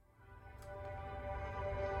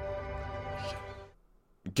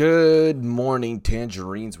Good morning,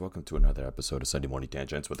 tangerines. Welcome to another episode of Sunday Morning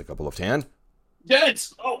Tangents with a couple of tan.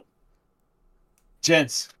 Gents! Oh!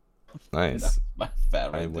 Gents. Nice. My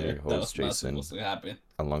fat right I'm one of there. your That hosts, was not Jason, supposed to happen.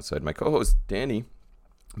 alongside my co-host, Danny.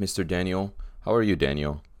 Mr. Daniel. How are you,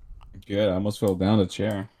 Daniel? Good. I almost fell down the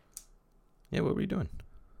chair. Yeah, what were you doing?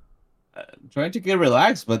 Trying to get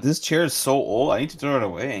relaxed, but this chair is so old. I need to throw it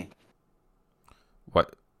away.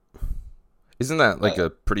 What? Isn't that like Uh, a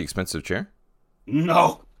pretty expensive chair?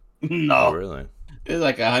 No. Oh, No. really? It's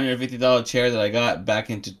like a $150 chair that I got back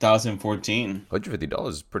in 2014. $150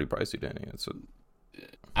 is pretty pricey, Danny.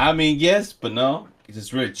 I mean, yes, but no. It's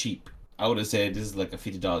just really cheap. I would have said this is like a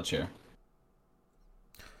 $50 chair.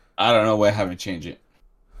 I don't know why I haven't changed it.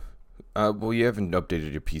 Well, you haven't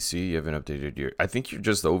updated your PC. You haven't updated your... I think you're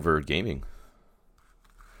just over gaming.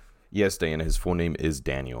 Yes, Diana, his full name is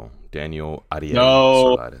Daniel. Daniel Ariel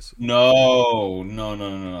No. Solares.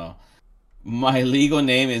 No. My legal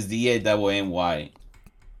name is D-A-N-N-Y.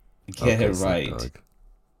 Get it Snoop right. Dogg.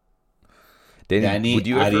 Danny, Danny would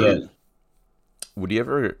you Ariel.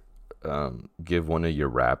 ever give one of your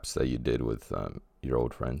raps that you did with your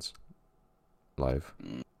old friends live?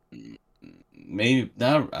 Maybe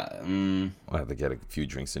not. I'll have to get a few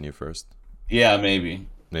drinks in you first. Yeah, maybe.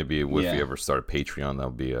 Maybe if you ever start a Patreon, that'll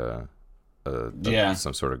be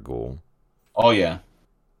some sort of goal. Oh yeah.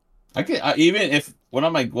 I could even if one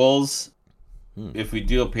of my goals, if we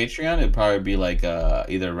do a Patreon, it'd probably be like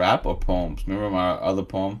either rap or poems. Remember my other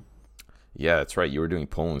poem? Yeah, that's right. You were doing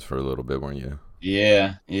poems for a little bit, weren't you?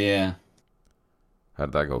 Yeah. How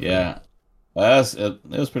did that go? Yeah. It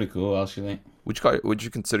was pretty cool actually. Would you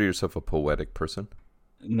consider yourself a poetic person?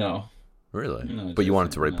 No. Really? No, But you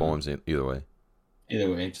wanted to write no. poems either way. Either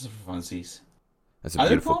way, just for funsies. That's a Other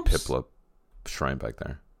beautiful poems? Piplup shrine back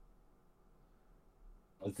there.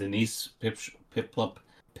 With Denise Pip-Up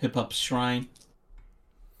Shrine.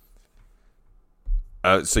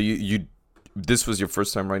 So you this was your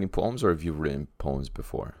first time writing poems, or have you written poems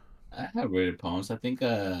before? I have read poems. I think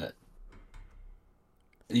you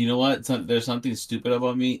know what? There's something stupid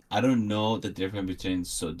about me. I don't know the difference between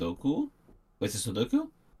Sudoku. Wait, is it Sudoku?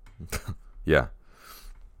 Yeah.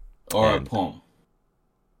 Or And a poem.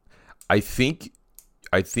 I think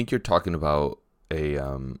you're talking about a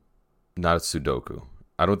not a Sudoku.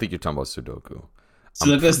 I don't think you're talking about Sudoku.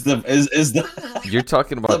 Sudoku is the You're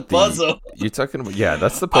talking about the puzzle. You're talking about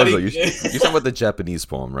that's the I puzzle. mean- You're talking about the Japanese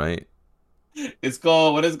poem, right? It's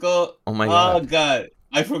called what is it called? Oh my Oh god. god.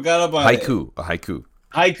 I forgot about it. A haiku.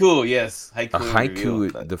 Haiku, yes. A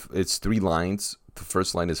Haiku. haiku. It's 3 lines. The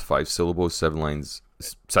first line is 5 syllables. 7 lines.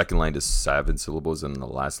 Second line is 7 syllables, and the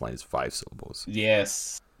last line is 5 syllables.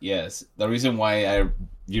 Yes. The reason why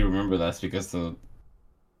you remember that's because the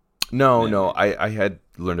No. I had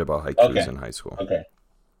learned about haikus Okay. in high school. Okay.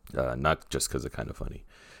 Not just because they're kind of funny,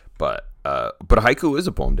 but a haiku is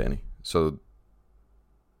a poem, Danny. So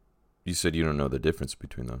you said you don't know the difference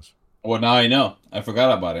between those. Well, now I know. I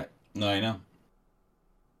forgot about it. Now I know.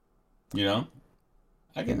 You know,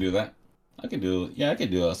 I can do that. I can do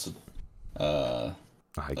A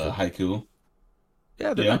haiku. a haiku.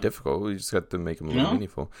 Yeah, they're Yeah. not difficult. We just got to make them a You little know?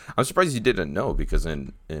 meaningful. I'm surprised you didn't know because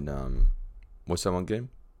in what's that one game?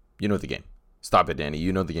 You know the game. Stop it, Danny.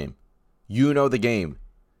 You know the game. You know the game.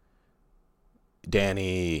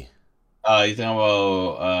 Danny. You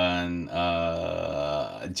talking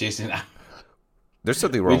about Jason? There's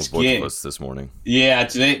something wrong Which with both game? of us this morning. Yeah,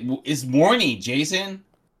 today it's morning, Jason.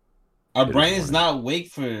 Our It is brain is morning. not awake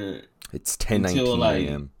for It's until 10:19 like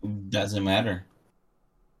a.m. doesn't matter.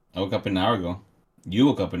 I woke up an hour ago. You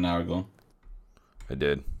woke up an hour ago. I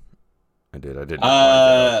did. I did not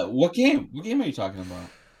want What game? What game are you talking about?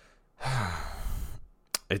 to get up.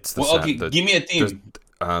 It's the Well, sa- okay, the, give me a theme.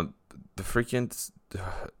 the freaking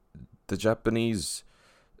the Japanese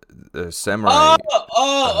samurai.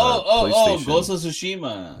 PlayStation. Ghost of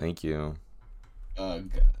Tsushima. Thank you. Oh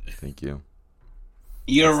god. Thank you.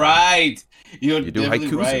 You're right. You're You do definitely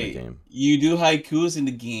haikus right. in the game. You do haikus in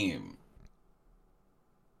the game.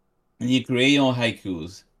 And you create your own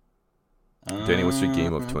haikus. Danny, what's your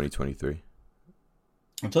game of Uh-huh. 2023?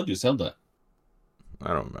 I told you Zelda. I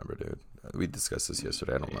don't remember, dude. We discussed this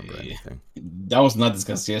yesterday. I don't remember anything. That was not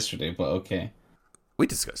discussed yesterday, but okay. We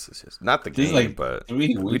discussed this yesterday. Not the This is game, like but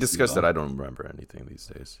 3 we weeks discussed ago. that I don't remember anything these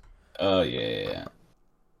days. Oh yeah.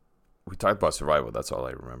 We talked about survival. That's all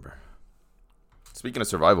I remember. Speaking of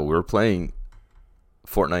survival, we were playing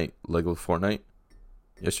Lego Fortnite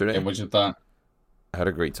yesterday. Hey, what you thought? I had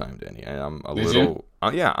a great time, Danny. And I'm a Did little,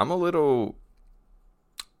 I'm a little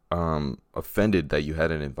offended that you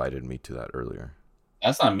hadn't invited me to that earlier.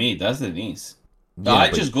 That's not me. That's Denise. No, Yeah, I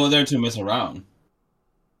but just go there to mess around.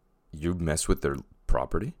 you mess with their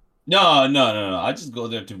property? No. I just go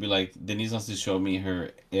there to be like Denise wants to show me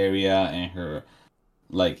her area and her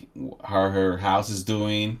like how her house is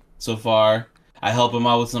doing so far. I help him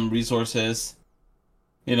out with some resources,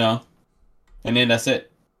 you know, and then that's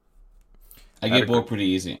it. I I had get a good, bored pretty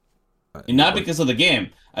easy, and you not bored? because of the game.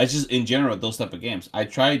 I just in general those type of games. I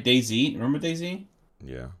tried DayZ. Remember DayZ?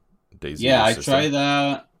 Yeah. Daisy, Yeah, your I sister? tried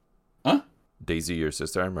that. Huh? Daisy, your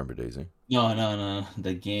sister? I remember Daisy. No.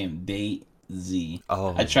 The game DayZ. I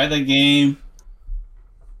Oh, tried that game.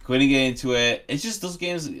 Couldn't get into it. It's just those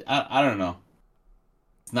games. I don't know.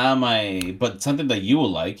 It's not my. But something that you will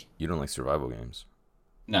like. you don't like survival games.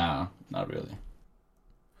 Nah, not really.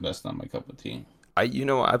 That's not my cup of tea.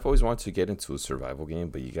 I've always wanted to get into a survival game,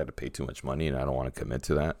 but you got to pay too much money, and I don't want to commit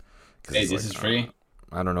to that because Hey, it's this like is free.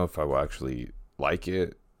 I don't know if I will actually like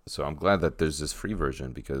it. So I'm glad that there's this free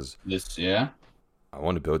version because This, yeah. I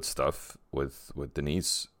want to build stuff with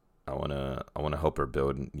Denise. I wanna help her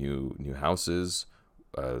build new houses.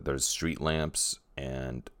 There's street lamps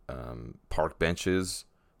and park benches.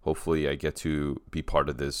 Hopefully, I get to be part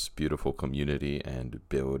of this beautiful community and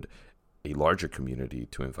build a larger community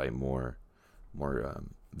to invite more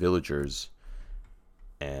villagers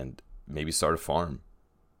and maybe start a farm.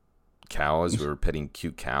 Cows. We were petting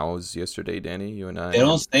cute cows yesterday, Danny. You and I. They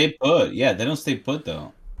don't And stay put. Yeah, they don't stay put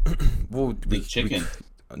though. well, The chicken.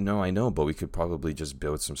 no, I know, but we could probably just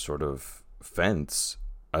build some sort of fence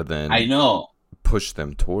and I then know. push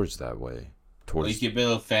them towards that way. Or you Towards could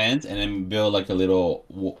build a fence and then build like a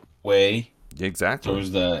little way exactly.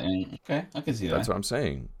 towards the. And, okay, I can see That's that. what I'm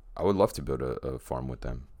saying. I would love to build a farm with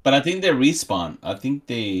them. But I think they respawn. I think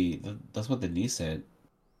they. That's what the niece said.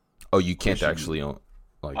 Oh, you can't Question. actually own,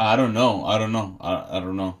 like. I don't know. I don't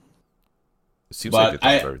know. It seems like they But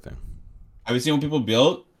thought of everything. have you seen what people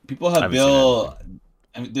build? People I have haven't seen anything. built.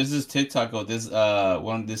 I mean, there's this TikTok of this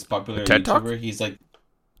one of this A popular TED Talk? YouTuber. He's like,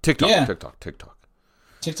 TikTok, yeah, TikTok.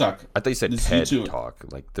 TikTok. I thought you said This TED YouTube. Talk.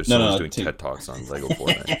 Like there's No, someone's no, doing TED Talks on Lego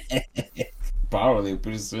Fortnite. Probably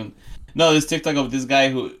pretty soon. No, this TikTok of this guy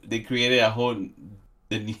who they created a whole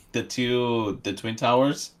the twin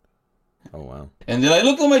towers, Oh wow. and they're like,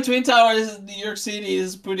 "Look at my twin towers! This is New York City. This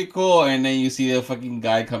is pretty cool." And then you see the fucking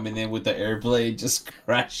guy coming in with the airplane just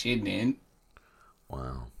crashing in.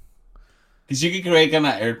 Wow. Cause you can create kind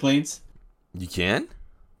of airplanes. You can?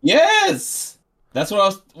 Yes, that's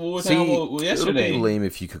what we were See, talking about it would be yesterday. lame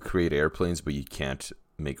if you could create airplanes, but you can't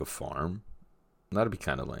make a farm. That'd be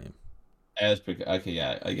kind of lame. Okay,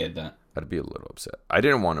 yeah, I get that. I'd be a little upset. I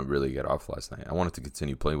didn't want to really get off last night. I wanted to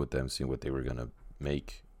continue playing with them, seeing what they were gonna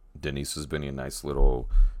make. Denise was building a nice little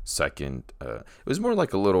second. It was more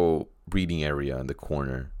like a little reading area in the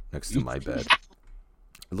corner next to my bed.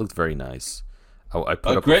 It looked very nice. I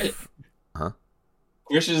put up. Great. Huh?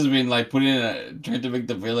 Christian's been like trying to make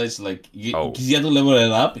the village like Oh, because you have to level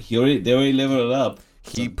it up. They already leveled it up. he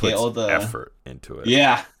So get puts all the effort into it.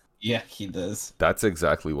 yeah, he does. That's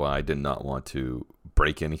exactly why I did not want to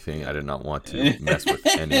break anything. I did not want to mess with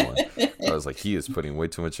anyone. I was like, he is putting way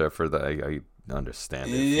too much effort. That I understand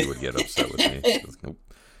if he would get upset with me. I was, nope,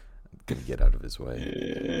 I'm gonna get out of his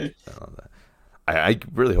way. I don't know that. I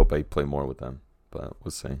really hope I play more with them, but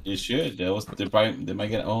we'll see. You should. They might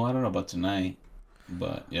get. Oh, I don't know about tonight,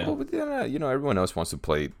 but yeah. Well, but then, everyone else wants to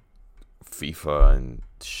play FIFA and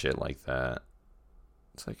shit like that.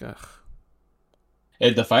 It's like, ugh,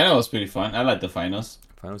 Hey, the final was pretty fun. I like the finals.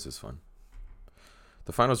 finals is fun.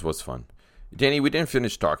 The finals was fun. Danny, we didn't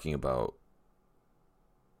finish talking about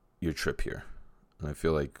your trip here, and I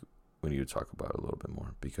feel like we need to talk about it a little bit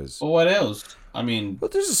more because Well, what else? I mean, well,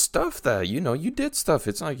 there's stuff that you did stuff.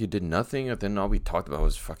 It's not like you did nothing, and then all we talked about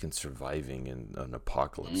was fucking surviving in an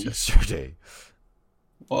apocalypse yesterday.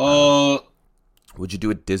 well, What'd you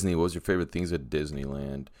do at Disney? What was your favorite things at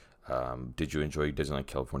Disneyland? Did you enjoy Disneyland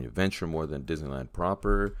California Adventure more than Disneyland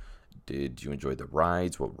proper? Did you enjoy the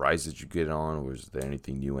rides? What rides did you get on? Was there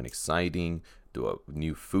anything new and exciting?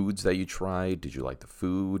 New foods that you tried? Did you like the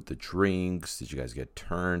food, the drinks? Did you guys get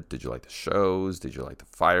turned? Did you like the shows? Did you like the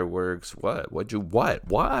fireworks? What?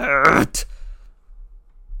 What?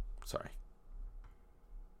 Sorry.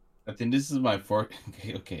 I think this is my fourth.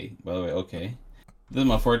 Okay. By the way, okay. This is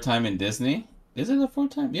my fourth time in Disney. Is it the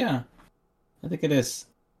fourth time? Yeah, I think it is.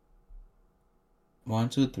 1,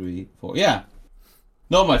 2, 3, 4. Yeah.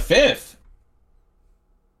 No, my fifth.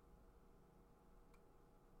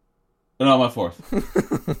 No, my fourth.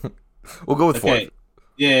 We'll go with Okay. fourth.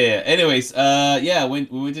 Yeah. Anyways, yeah, we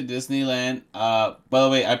went to Disneyland. By the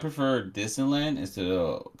way, I prefer Disneyland instead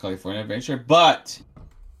of California Adventure, but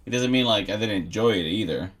it doesn't mean like I didn't enjoy it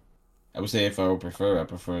either. I would say if I would prefer, I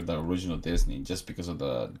prefer the original Disney just because of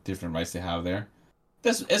the different rides they have there.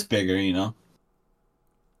 It's bigger, you know.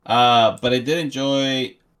 But I did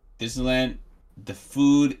enjoy Disneyland. The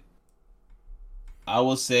food, I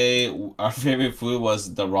will say, our favorite food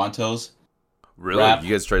was the Rontos Really? wrap. You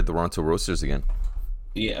guys tried the Ronto Roasters again?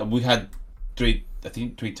 Yeah, we had three, I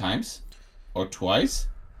think three times or twice.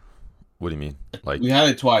 What do you mean? We Like had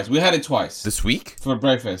it twice. We had it twice this week? for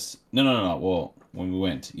breakfast. No, no, no, no. Well, when we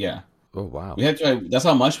went, yeah, Oh wow. we had to try. That's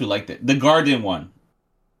how much we liked it. The garden one,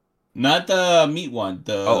 not the meat one.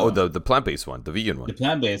 The plant based one, the vegan The one.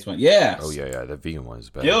 plant based one. Oh Yes, yeah, yeah, the vegan one is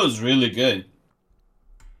it better. was really good.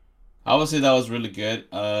 I would say that was really good.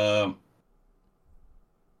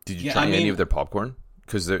 Did you Yeah, I try any mean, of their popcorn?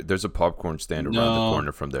 Because there's a popcorn stand around the no,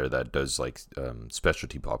 corner from there that does like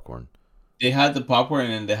specialty popcorn. they had the popcorn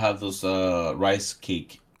and then they have those rice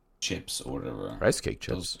cake chips or whatever. Rice cake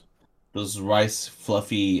Those chips. those rice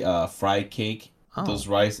fluffy fried cake. Oh, Those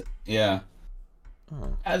rice, yeah.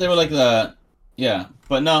 oh, They were like interesting. yeah,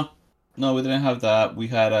 but no, we didn't have that. We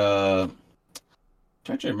had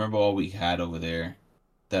trying to remember what we had over there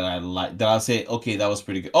that I like. That I'll say, okay, that was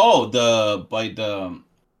pretty good. Oh, the by the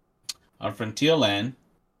on Frontierland,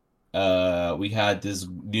 we had this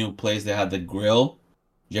new place. They had the grill,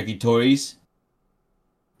 yakitori's.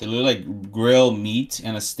 They look like grill meat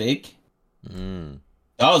and a steak. Mm.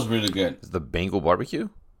 That was really good. Is the Bengal barbecue? No,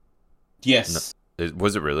 Yes,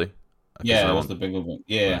 was it really? Because yeah, I it was don't. the big one.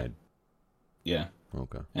 Yeah, Right. yeah,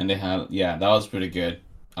 Okay. and they had yeah, that was pretty good.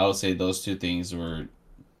 I would say those two things were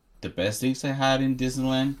the best things I had in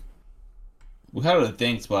Disneyland. We had other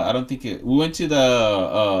things, but I don't think it. We went to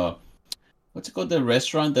the what's it called? The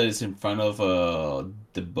restaurant that is in front of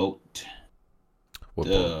the boat. What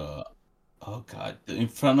boat? The oh god, in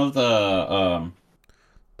front of The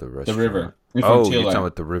the restaurant. river in Oh, you're talking Frontierland.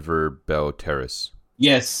 about the River Bell Terrace.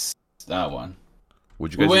 Yes, that one.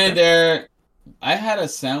 Would you We guys eat went there? there. I had a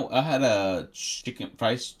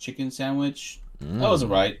fried chicken sandwich. That was Mm.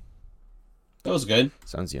 alright. That was good.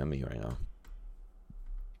 Sounds yummy right now.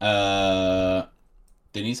 Uh,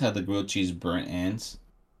 Denise had the grilled cheese burnt ends,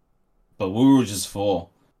 but we were just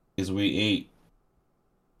full because we ate.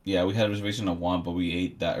 Yeah, we had a reservation at one, but we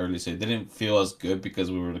ate that early, so it didn't feel as good because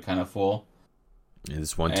we were kind of full. Yeah,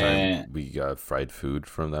 this one time And we got fried food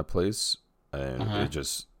from that place, and uh-huh.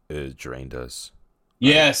 it drained us.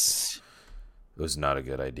 Like Yes, it was not a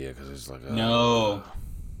good idea because it's like no,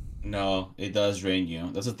 no, it does drain you.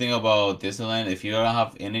 That's the thing about Disneyland. If you don't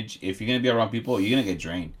have energy, if you're gonna be around people, you're gonna get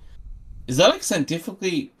drained. Is that like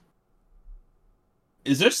scientifically?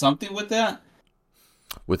 Is there something with that?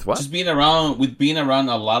 with what? Just being around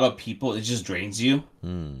a lot of people, it just drains you,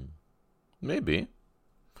 Hmm. Maybe.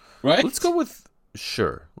 Let's go right? with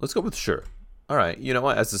sure. Let's go with sure. All right. You know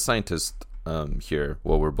what? As a scientist here,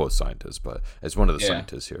 well, we're both scientists, but as one of the Yeah.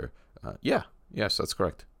 scientists here, yeah, yes, that's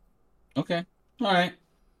correct. Okay. All right.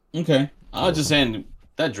 Okay. I You're was just welcome. saying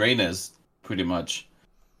that drained us pretty much.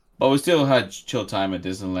 But we still had chill time at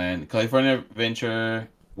Disneyland. California Adventure,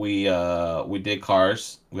 we did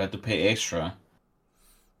cars. We had to pay extra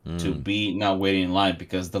to Mm. be not waiting in line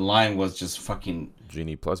because the line was just fucking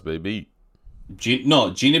Genie Plus, baby. No,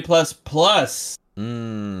 Genie Plus the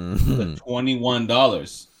Mm.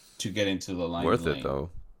 $21 to get into the line Worth it lane. though.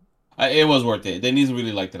 It was worth it. Denise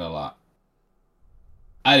really liked it a lot.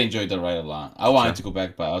 I enjoyed the ride a lot. I wanted Okay. to go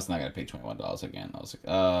back, but I was not gonna pay $21 again. I was like,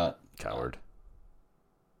 no. Coward.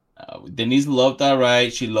 Denise loved that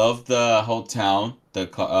ride. She loved the whole town,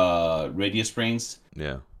 the Radio Springs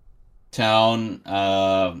Yeah. town.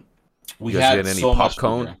 We You guys had get any so much food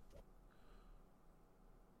popcorn? there.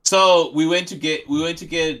 So we went to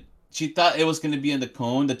get. She thought it was gonna be in the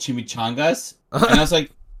cone, the chimichangas, and I was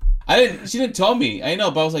like, I didn't. She didn't tell me. I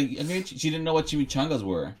know, but I was like, she didn't know what chimichangas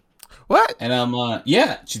were, What? and I'm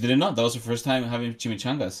yeah, she didn't know. That was her first time having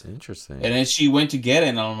chimichangas, Interesting. and then she went to get it,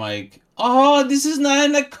 and I'm like, oh, this is not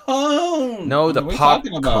in the cone. No, I'm the like, what are you pop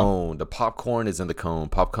talking about? cone. The popcorn is in the cone.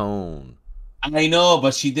 Popcorn. I know,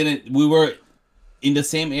 but she didn't. We were in the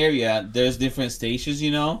same area. There's different stations,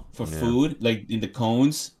 for Yeah. food, like in the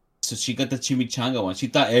cones. So she got the chimichanga one. She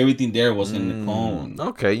thought everything there was in the cone.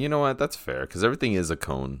 Okay, you know what? That's fair because everything is a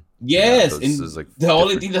cone. Yeah, Yes, this is and like the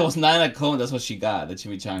only different. thing that was not in a cone, that's what she got, the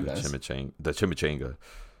chimichangas. The chimichanga.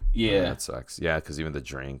 Yeah, That sucks. Yeah, because even the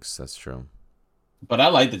drinks. That's true. but I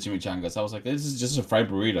like the chimichangas. I was like, this is just a fried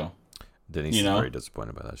burrito, Denise you is know? very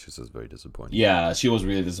disappointed by that. She says very disappointed. Yeah, she was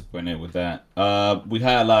really disappointed with that. We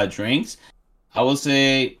had a lot of drinks. I would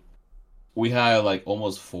say we had like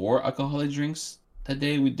almost four alcoholic drinks that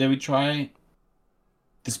day. We try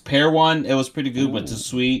this pear one. It was pretty good, but too Ooh.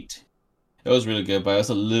 sweet. It was really good, but it was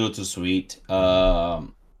a little too sweet.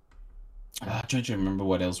 Mhm. I'm trying to remember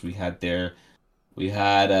what else we had there. We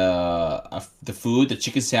had the food, the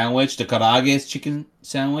chicken sandwich, the karaage chicken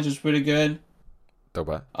sandwich was pretty good. The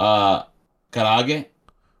what? Uh, Karaage,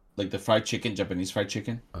 like the fried chicken, Japanese fried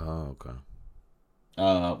chicken. Oh, okay.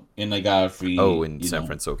 And I got a Oh, free, in San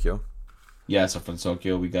Francisco. yeah, so from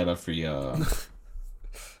Tokyo, we got a free.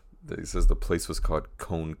 He says the place was called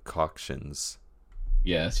Concoctions.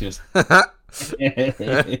 Yeah, it's just.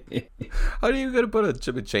 How do you gonna put a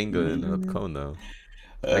chimichanga in a cone though?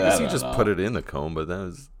 I guess I you don't just put know. it in the cone, but that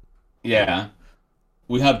was Yeah,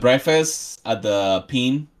 we had breakfast at the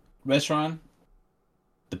Pin restaurant.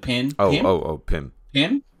 The Pin, Pim, Pim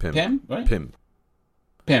Pim, Pim Pim, right? Pim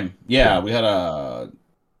Pim. Yeah, Pim we had a.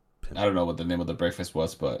 Pim. I don't know what the name of the breakfast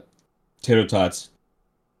was, but tater tots,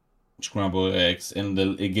 scrambled eggs, and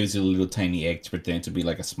it gives you a little tiny egg to pretend to be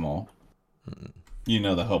like a small. Mm. You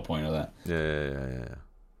know the whole point of that. Yeah.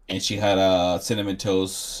 And she had a cinnamon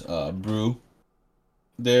toast brew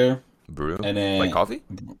there, Brew and like then coffee.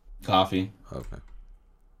 coffee, Okay,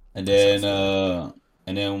 and that then sounds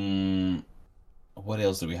good. what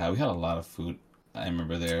else did we have? We had a lot of food. I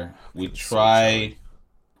remember there. I'm getting so jelly.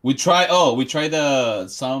 We tried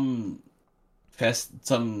some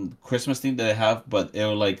Christmas thing that they have, but they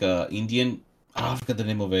were like Indian. I forgot the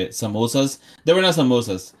name of it. Samosas. They were not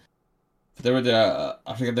samosas. They were the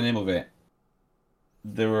I forget the name of it.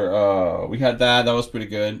 They were we had that. That was pretty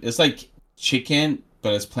good. It's like chicken,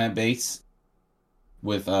 but it's plant based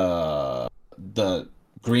with the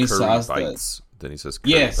green Curry sauce. The bites. Then he says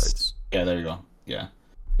curry Yes. bites. Yeah, there you go. Yeah.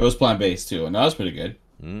 It was plant based too, and that was pretty good.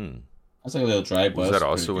 Mm. That's like a little dry, Was but that it's pretty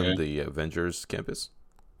also in good. the Avengers campus?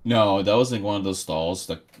 No, that was like one of those stalls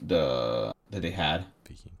that they had.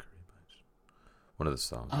 Peking curry bites. One of the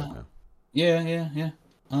stalls. Uh, Okay. yeah.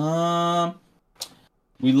 Um,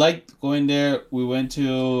 we liked going there. We went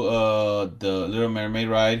to the Little Mermaid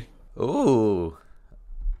ride. Oh.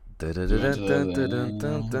 We went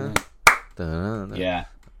to yeah.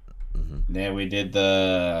 Mm-hmm. Then we did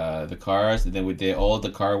the cars, and then we did all the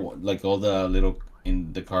car like all the little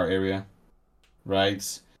in the car area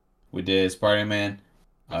rides. We did Spider Man.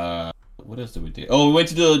 What else did we do? Oh, we went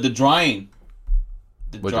to the drawing.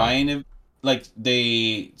 The What drawing? drawing of like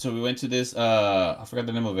they so we went to this I forgot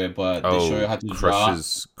the name of it, but they show you Oh, how to draw.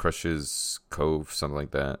 Crushes Cove, something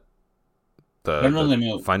like that. I The don't know the the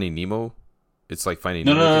name. Finding Nemo. It's like Finding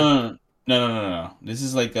No, no, Nemo thing. no, no, no, no, no, no. This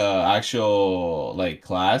is like actual like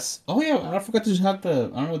class. Oh yeah, I forgot to have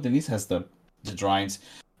the. I don't know. Denise has the drawings,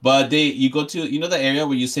 but you go to the area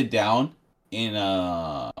where you sit down in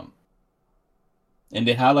and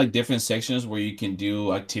they have like different sections where you can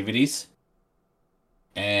do activities.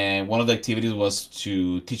 And one of the activities was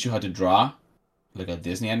to teach you how to draw, like a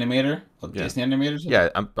Disney animator, a Yeah, Disney animator. yeah.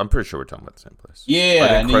 I'm pretty sure we're talking about the same place. But Yeah,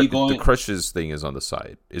 then and then you go the in. Crushes thing is on the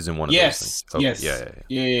side. Is in one of those things. Yes, Okay. Yeah. yes,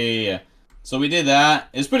 Yeah. yeah. So we did that.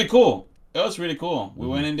 It's pretty cool. It was really cool. We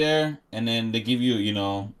Mm-hmm. went in there, and then they give you,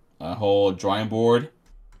 a whole drawing board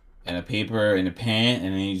and a paper and a pen,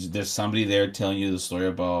 and then there's somebody there telling you the story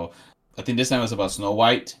about. I think this time it was about Snow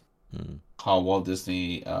White, Mm-hmm. how Walt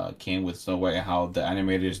Disney came with Snow White, and how the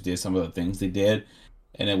animators did some of the things they did,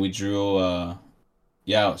 and then we drew,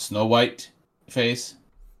 Snow White face.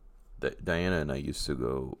 Diana and I used to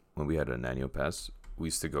go when we had an annual pass. We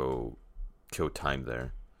used to go kill time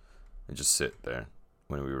there and just sit there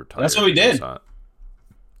when we were tired. That's what we and it was did. hot.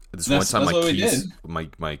 This one time, That's my what we did. keys,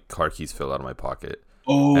 my car keys fell out of my pocket,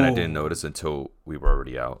 and I didn't Oh. notice until we were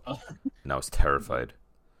already out, and I was terrified.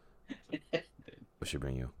 What should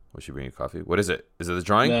bring you? What should bring you coffee? What is it? Is it the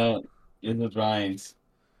drawing? No, in the drawings.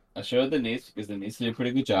 I showed Denise because Denise did a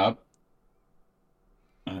pretty good job.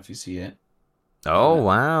 I don't know if you see it. Oh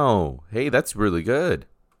wow! Hey, that's really good.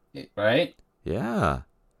 Right? Yeah,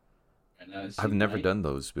 I know, it's I've never right. done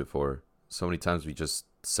those before. So many times we just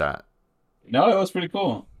sat. No, it was pretty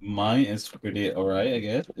cool. Mine is pretty alright, I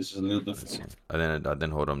guess. It's just a little Let's see. different. And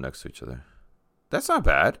then hold them next to each other. That's not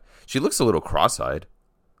bad. She looks a little cross-eyed.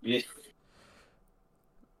 Yeah,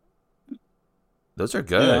 Those are yeah,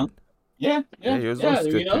 good. yeah, Yeah, yeah, yours yeah. looks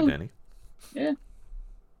good too, Danny. Yeah.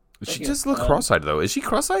 She Thank you. just look cross-eyed though. Is she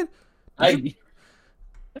cross-eyed? Did you?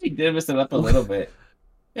 I I did mess it up a little bit.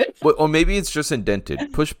 Well, or maybe it's just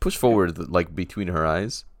indented. Push forward like between her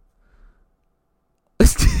eyes. I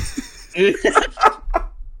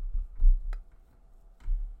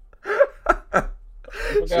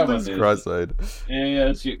She forgot about looks this. cross-eyed.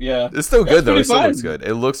 Yeah. It's still It was good though. pretty It still looks fun. good.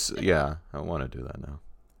 It looks. Yeah, I want to do that now.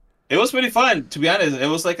 It was pretty fun, to be honest. It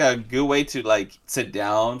was like a good way to like sit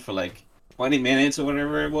down for like 20 minutes or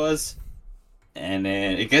whatever it was. And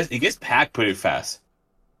then it gets packed pretty fast.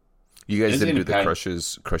 You guys It's didn't getting do the packed.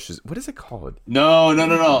 crushes. What is it called? No.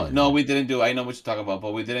 We didn't do. I know what you're talking about,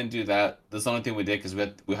 but we didn't do that. That's the only thing we did because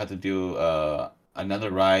we had to do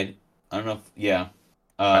another ride. I don't know. Yeah.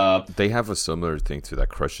 Uh, They have a similar thing to that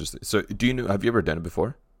crushes. So do you know? Have you ever done it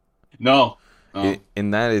before? no. No.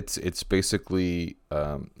 In that it's basically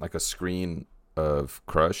like a screen of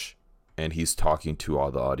Crush, and he's talking to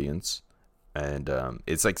all the audience, and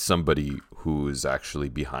it's like somebody who's actually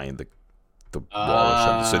behind the wall or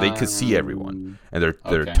something, so they could see everyone, and they're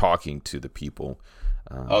Okay. talking to the people.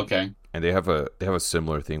 Okay. And they have a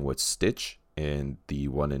similar thing with Stitch in the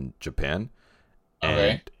one in Japan, and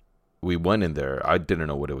Okay. we went in there. I didn't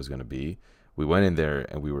know what it was going to be. We went in there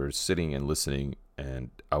and we were sitting and listening, and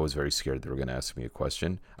I was very scared they were going to ask me a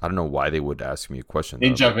question. I don't know why they would ask me a question In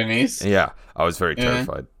though, but Japanese. yeah, I was very Yeah.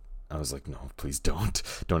 terrified. I was like, no, please don't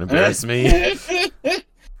embarrass me.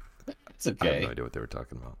 It's I have okay. no idea what they were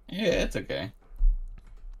talking about. Yeah, it's okay.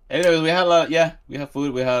 Anyways, we had we had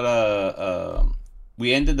food. We had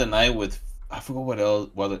we ended the night with I forgot what else.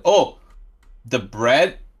 The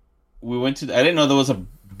bread. We went to. I didn't know there was a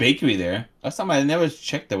bakery there. Last time I never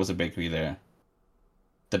checked there was a bakery there.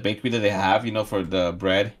 The bakery that they have, for the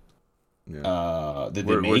bread. Yeah. That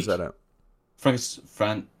they make. Where's that at?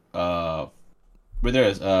 Where there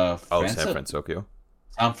is Oh, France? San Francisco.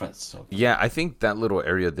 San Francisco. Yeah, I think that little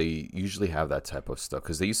area they usually have that type of stuff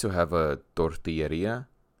because they used to have a tortilleria.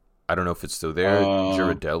 I don't know if it's still there.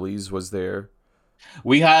 Girardelli's was there.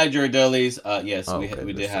 We had Girardelli's. Yes, Oh, we okay,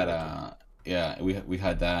 we they're did still had there. yeah, we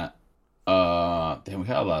had that. Then we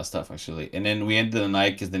had a lot of stuff actually, and then we ended the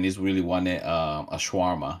night because Denise really wanted a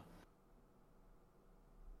shawarma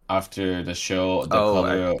after the show. The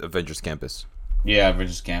color, At Avengers Campus. yeah, we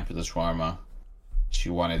just camped with the shawarma. She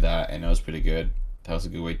wanted that, and it was pretty good. That was a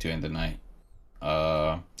good way to end the night.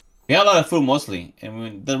 We had a lot of food mostly,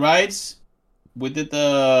 and the rides, we did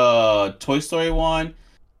the Toy Story one,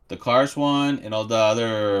 the Cars one, and all the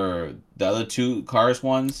other two Cars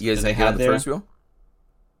ones You guys that they didn't get on had the there. first wheel?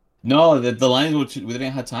 No, the lines we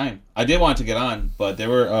didn't have time. I did want to get on, but they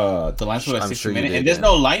were the lines were like I'm 60 sure you minutes, did, and there's yeah.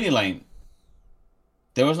 no liney line.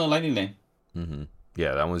 There was no liney lane. Mm-hmm.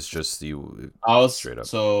 Yeah, that was just the I was straight up.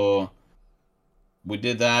 so we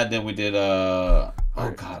did that. Then we did oh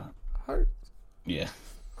god, Heart. yeah.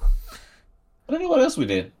 I don't know what else we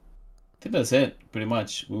did. I think that's it, pretty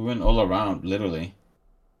much. We went all around, literally.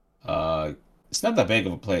 It's not that big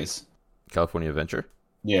of a place. California Adventure.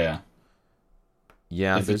 Yeah,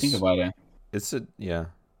 Yeah, if you think about it. it's a yeah.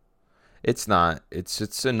 It's not.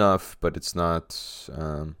 It's enough, but it's not.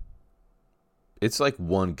 It's like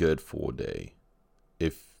one good full day.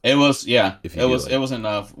 If It was If you do, like- it was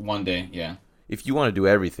enough one day. Yeah, if you want to do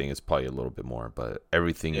everything, it's probably a little bit more. But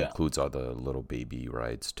everything Yeah. includes all the little baby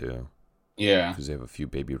rides too, yeah. because they have a few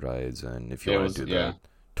baby rides. And if you There want to was- do yeah.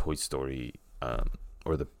 the Toy Story,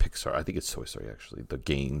 or the Pixar, I think it's Toy Story actually. The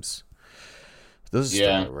games, those are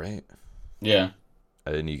Yeah. still out, right? Yeah,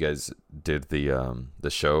 And you guys did the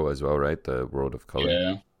show as well, right? The World of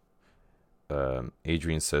Color. yeah.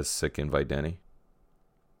 Adrian says sick invite Danny.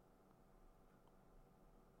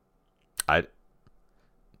 I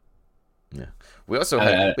yeah. We also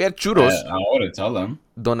had churros. I want to tell them.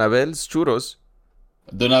 Don Abel's churros.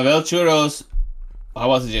 Donavel churros. How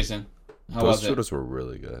was it, Jason? How Those was it? churros were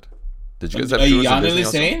really good. Did you guys have Are churros you in honestly Disney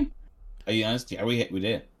also? saying? Are you honest? Yeah, we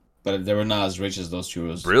did, but they were not as rich as those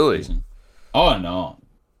churros. Really? Jason. Oh no,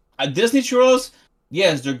 Disney churros.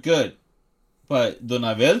 Yes, they're good, but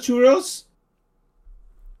Donavel churros.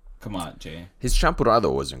 Come on, Jay. His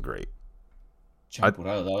champurrado wasn't great.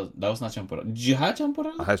 Champurrado. That was not champurrado. Did you have I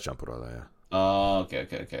champurrado? had champurrado, yeah. Oh, okay.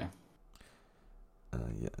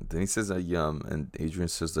 Yeah. Then he says yum, and Adrian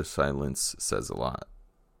says their silence says a lot.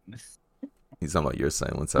 He's talking about your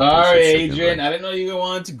silence. after he Sorry, said sick Adrian. invite. I didn't know you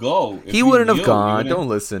wanted to go. If He you wouldn't knew, have you gone. wouldn't- Don't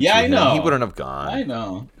listen Yeah, to I him. know. He wouldn't have gone. I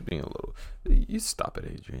know. Being a little. You stop it,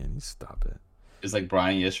 Adrian. You stop it. It's like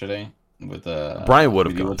Brian yesterday with Brian would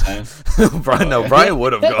have medieval gone. times. Brian, no, Oh, yeah. Brian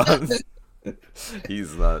would have gone.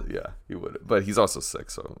 He's not. Yeah, he would. But he's also sick,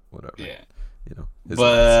 so whatever. Yeah. You know. his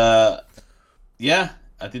But yeah,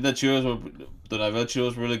 I think the Navel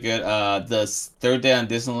churros were really good. The third day on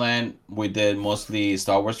Disneyland, we did mostly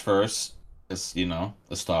Star Wars first. It's, the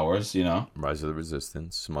Star Wars, Rise of the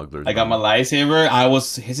Resistance, Smugglers. I got my lightsaber. I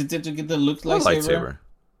was hesitant to get the Luke What lightsaber.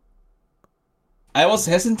 I was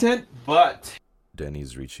hesitant, but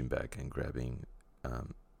Danny's reaching back and grabbing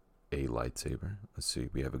a lightsaber. Let's see.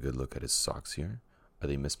 We have a good look at his socks here. Are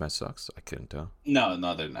they mismatched socks? I couldn't tell. no,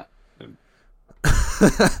 they're not.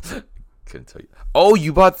 Couldn't tell you. Oh,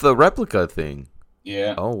 you bought the replica thing.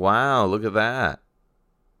 Yeah, Oh wow! Look at that.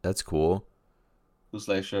 That's cool. whose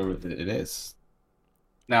lightsaber it is?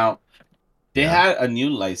 Now they Yeah. had a new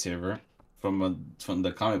lightsaber from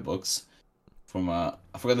the comic books. From I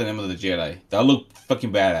forgot the name of the Jedi. That looked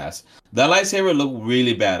fucking badass. That lightsaber looked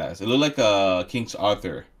really badass. It looked like King's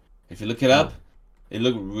Arthur. If you look it Oh. up, it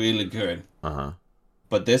looked really good. Uh-huh.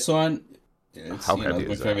 But this one, it's How you know heavy it's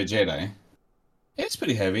my is that? favorite Jedi. It's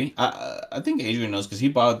pretty heavy. I think Adrian knows because he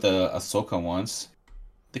bought the Ahsoka once.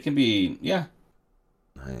 They can be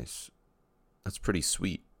Nice. That's pretty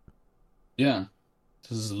sweet. yeah.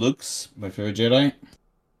 This is Luke's my favorite Jedi.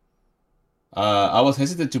 I was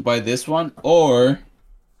hesitant to buy this one or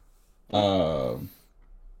uh,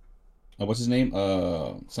 what's his name?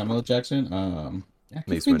 Samuel L. Jackson. I can't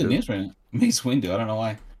Mace think the Windu? names right now. Mace Windu. I don't know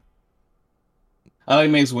why. I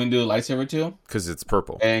like Mace Windu lightsaber too, Because it's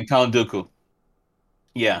purple. and Count Dooku.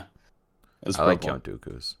 Yeah, it's I like purple. Count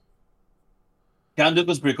Dooku's. Count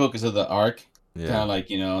Dooku's pretty cool because of the arc, kind Yeah. of like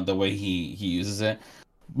the way he uses it.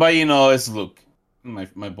 But it's Luke, my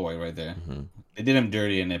boy right there. Hmm. They did him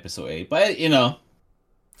dirty in Episode 8, but you know.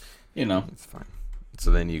 It's fine.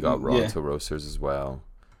 So then you got Yeah. Ronto Roasters as well.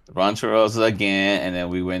 Rancheros again, and then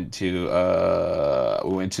we went to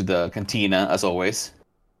the cantina as always.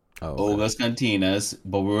 Oh, okay. Olga's cantinas,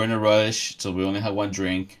 but we were in a rush, so we only had one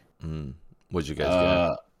drink. What'd you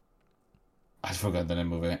guys I forgot the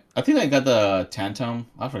name of it. I think I got the Tantum.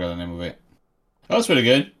 I forgot the name of it. That was pretty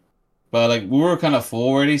good, but like we were kind of full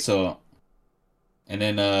already, so. And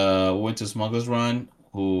then we went to Smuggler's Run.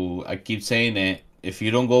 Who I keep saying it. If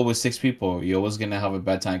you don't go with 6 people, you're always gonna have a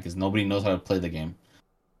bad time because nobody knows how to play the game.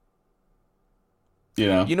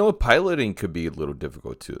 get? You know what? Piloting could be a little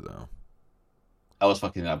difficult too, though. I was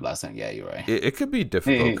fucking up last night. Yeah, you're right. It could be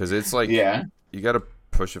difficult because it's like Yeah. you got to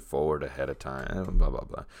push it forward ahead of time. Blah blah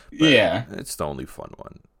blah. But Yeah. it's the only fun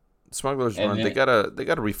one. Smugglers And Run. then- They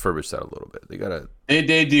gotta refurbish that a little bit. They gotta They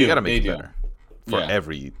do. they gotta make They it do. better for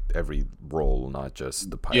Yeah. every role, not just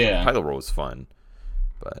the pilot. Yeah. Pilot role is fun,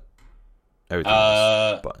 but everything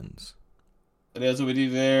else buttons. That's what we do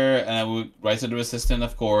there, and I would Rise of the Resistance,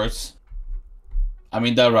 of course. I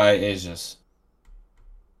mean, that ride is just.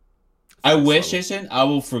 I wish, So- Jason, I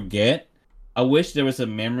will forget. I wish there was a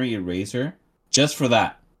memory eraser just for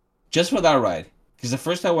that ride. Because the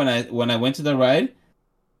first time when I went to the ride,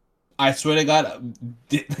 I swear to God,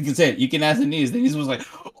 like I said, you can ask Denise. Denise was like,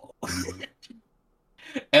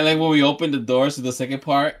 and like when we opened the doors to the second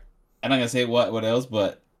part, I'm not gonna say what else,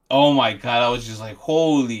 but oh my God, I was just like,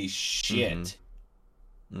 holy shit.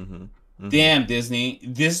 Mm-hmm. Damn, Disney.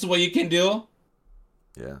 This is what you can do?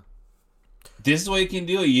 Yeah, This is what you can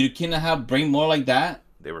do? You cannot bring more like that?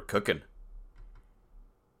 they were cooking.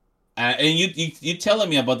 And you telling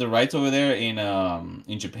me about the rights over there in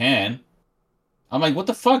Japan. I'm like, what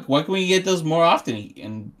the fuck? Why can we get those more often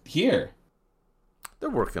in here? They're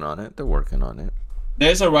working on it.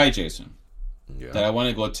 There's a ride, Jason, that Yeah. I want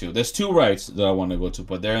to go to. There's 2 rides that I want to go to,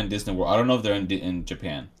 but they're in Disney World. I don't know if they're in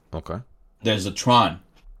Japan. Okay. There's a Tron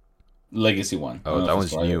Legacy one. I don't Oh, know that if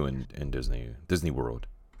one's it's new in Disney World.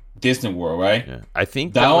 Disney World, right? Yeah, I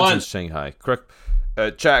think That that one's one- in Shanghai. Correct.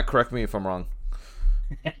 Chat, correct me if I'm wrong.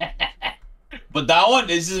 But that one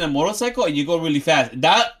is just a motorcycle and you go really fast.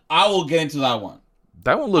 That I will get into that one.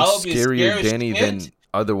 That one looks I'll be scarier, scared as Danny, shit. than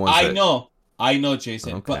other ones. I know,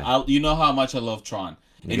 Jason. Okay. But you know how much I love Tron.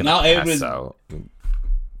 You're And gonna now pass out.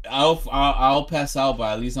 I'll pass out,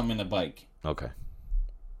 but at least I'm in a bike. Okay.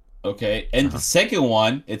 Okay, and the second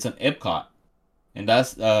one, it's an Epcot, and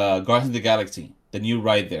that's Guardians of the Galaxy, the new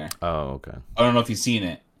ride there. Oh, okay. I don't know if you've seen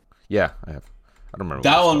it. Yeah, I have. I don't remember.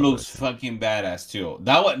 That what one it's looks called, fucking badass too.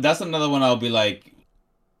 That's another one I'll be like,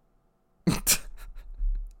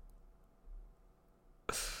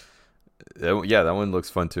 yeah, that one looks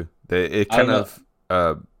fun too. It I don't kind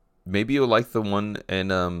of maybe you'll like the one in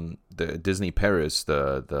the Disney Paris.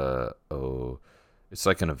 It's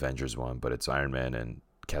like an Avengers one, but it's Iron Man and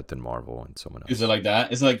Captain Marvel and someone else. is it like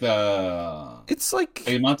that? It's like the It's like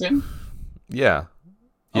Space Mountain. yeah.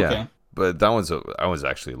 Okay. But that one's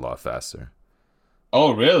actually a lot faster.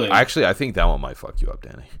 Oh really? I think that one might fuck you up,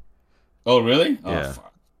 Danny. Oh really? Oh, Yeah.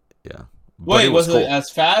 fuck. Yeah. But Wait, was cool. it as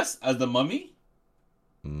fast as the Mummy?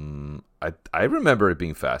 I remember it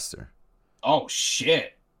being faster. Oh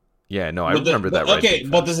shit! Yeah, no, I remember that. Right. Okay,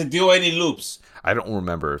 but does it do any loops? I don't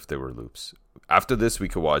remember if there were loops. After this, we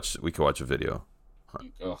could watch a video.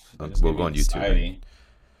 Oh, We'll go on YouTube. anxiety.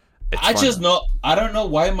 It's I fun, just though. know. I don't know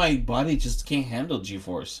why my body just can't handle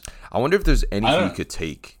G-force. I wonder if there's anything you don't- could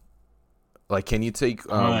take. Like, can you take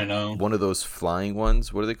I know. one of those flying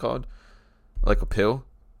ones? What are they called? Like a pill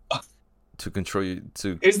to control you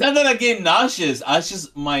to. It's not that I get nauseous. I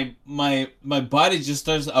just my body just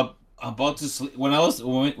starts about to sleep. When I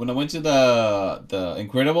went to the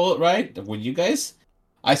Incredible ride with you guys,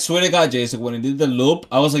 I swear to God, Jason, when I did the loop,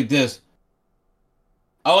 I was like this.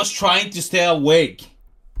 I was trying to stay awake.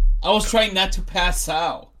 I was trying not to pass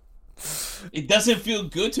out. It doesn't feel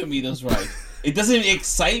good to me, those rides. It doesn't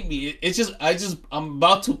excite me. It's just, I'm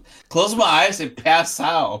about to close my eyes and pass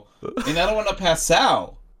out. And I don't want to pass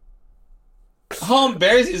out. How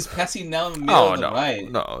embarrassing is passing out in the middle of the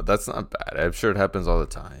ride? No, that's not bad. I'm sure it happens all the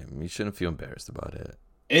time. You shouldn't feel embarrassed about it.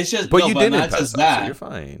 It's just, but no, you but didn't not pass just out, that. so you're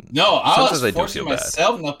fine. No, I Sometimes was forcing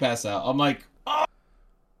myself not pass out. I'm like, oh.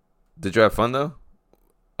 Did you have fun though?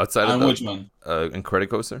 Outside of which one?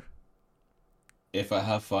 Incredicoaster? If I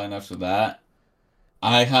have fun after that,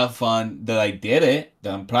 I have fun that I did it.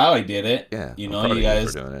 That I'm proud I did it. Yeah, you I'm know, proud you of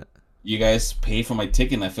guys, for doing it. You guys pay for my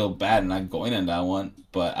ticket, and I feel bad not going on that one.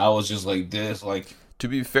 But I was just like this, like. To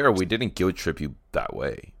be fair, we didn't guilt trip you that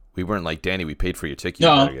way. We weren't like, Danny, we paid for your ticket. You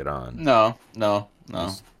better get on. No.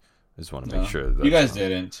 Just want to make sure that you guys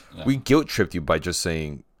didn't. No. We guilt tripped you by just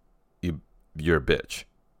saying you're a bitch.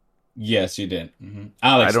 Yes, you did. Mm-hmm.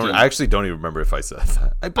 Alex, I actually don't even remember if I said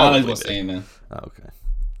that. I probably Alex was did. saying that. Oh, okay,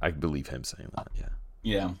 I believe him saying that. Yeah.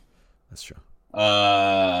 Yeah. That's true.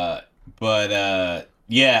 Yeah,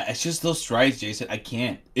 it's just those strides, Jason. I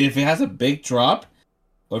can't. If it has a big drop,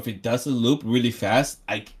 or if it does a loop really fast,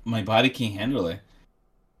 my body can't handle it.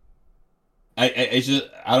 I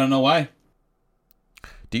don't know why.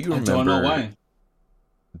 Do you remember? I don't know why.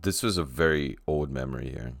 This was a very old memory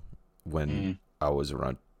here, when I was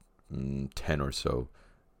around 10 or so,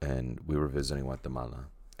 and we were visiting Guatemala,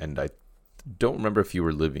 and I don't remember if you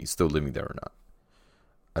were still living there or not.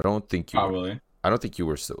 I don't think you probably. I don't think you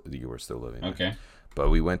were still living there. Okay. But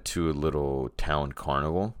we went to a little town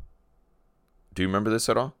carnival. Do you remember this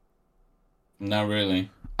at all? Not really.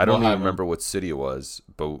 I don't even remember what city it was,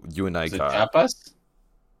 but you and I got. Chiapas?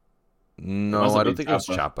 No, I don't think it was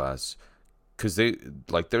Chiapas, because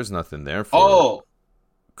there's nothing there for. Oh.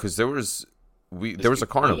 Because there was a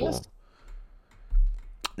carnival.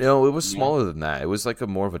 No, it was smaller than that. It was like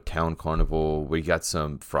more of a town carnival. We got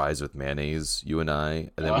some fries with mayonnaise, you and I,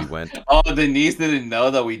 and then we went. Oh, Denise didn't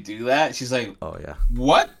know that we do that. She's like, "Oh yeah,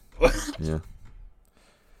 what?" Yeah,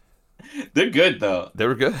 they're good though. They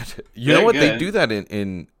were good. You know what? They do that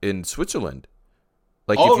in Switzerland.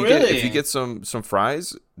 Like if you get some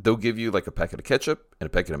fries, they'll give you like a packet of ketchup and a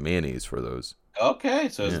packet of mayonnaise for those. Okay,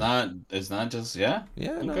 so it's not just Yeah,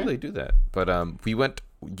 okay. No, they do that. But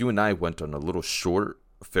you and I went on a little short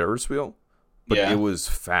Ferris wheel, but it was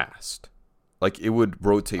fast. Like it would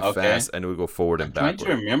rotate fast and it would go forward and backward. I'm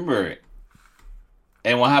trying to remember it.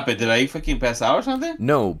 And what happened? Did I fucking pass out or something?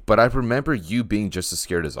 No, but I remember you being just as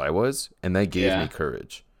scared as I was, and that gave me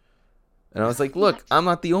courage. And I was like, "Look, I'm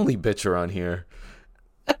not the only bitch around here."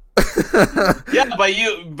 Yeah, but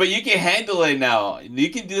you can handle it now.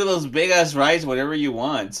 You can do those big ass rides whenever you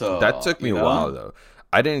want. So that took me a while though.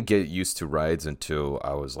 I didn't get used to rides until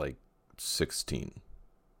I was like 16.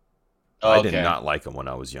 I did not like them when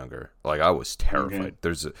I was younger. Like I was terrified.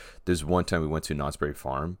 There's one time we went to Knott's Berry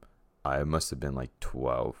Farm. I must have been like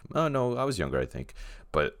 12. Oh no, I was younger, I think.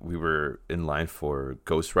 But we were in line for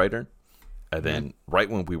Ghost Rider, and then right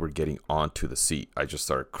when we were getting onto the seat, I just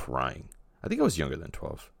started crying. I think I was younger than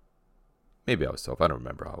 12. Maybe I was 12. I don't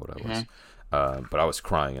remember how old I was. But I was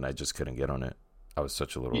crying and I just couldn't get on it. I was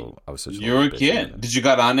such a little. You were a kid. Did you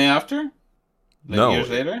got on it after? No. Years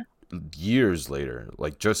later. Years later,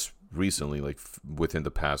 like just recently, like within the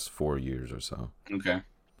past 4 years or so. Okay.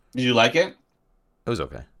 Did you like it? It was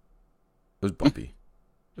okay. It was bumpy.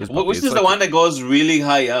 Which is the one that goes really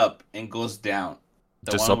high up and goes down?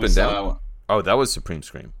 Just up and down? Oh, that was Supreme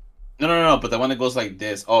Scream. No. But the one that goes like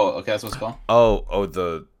this. Oh, okay, that's what it's called. Oh,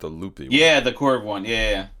 the loopy one. Yeah, the curved one.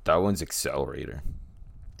 Yeah. That one's Accelerator.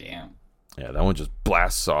 Damn. Yeah, that one just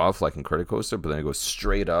blasts off like Incredicoaster, but then it goes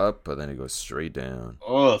straight up, but then it goes straight down.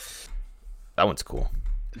 Ugh. That one's cool.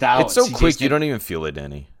 It's so quick, Jason, you don't even feel it,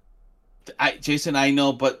 Danny. Jason, I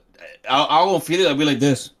know, but I won't feel it. I'll be like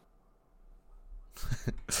this.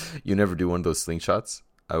 You never do one of those slingshots?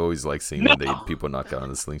 I always like seeing when people knock out on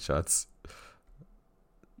the slingshots.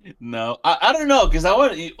 No, I don't know, because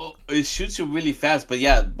it shoots you really fast. But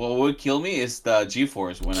yeah, what would kill me is the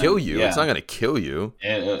G-force. Kill you? Yeah. It's not gonna kill you.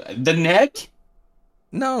 The neck?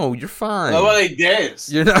 No, you're fine. How about like this?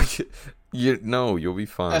 You're not. No, you'll be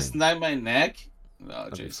fine. That's not my neck. No,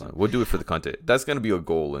 Jason. We'll do it for the content. That's gonna be a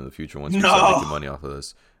goal in the future once we start making money off of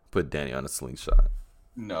this. Put Danny on a slingshot.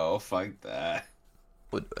 No, fuck that.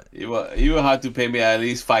 You will have to pay me at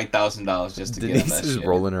least $5,000 just to get on that shit. Denise is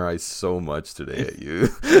rolling her eyes so much today at you.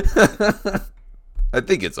 I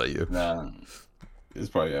think it's at you. No, it's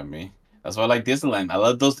probably at me. That's why I like Disneyland. I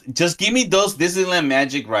love those. Just give me those Disneyland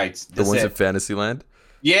magic rides. The ones in Fantasyland?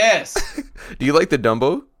 Yes. Do you like the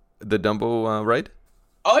Dumbo ride?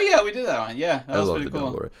 Oh yeah, we did that one. Yeah, that I was love pretty the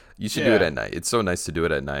cool. Dumbo ride. You should do it Yeah, at night. It's so nice to do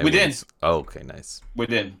it at night we when did. it's. Oh, okay, nice. We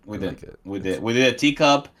did. We I did. like it. We It's did. We did a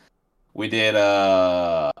teacup. We did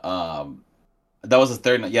that was the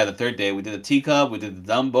third night. Yeah, the third day. We did a teacup, we did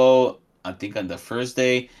the Dumbo. I think on the first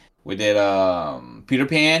day we did Peter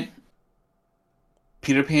Pan.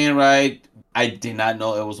 Peter Pan ride. I did not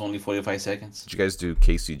know it was only 45 seconds. Did you guys do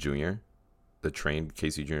Casey Jr.? The train,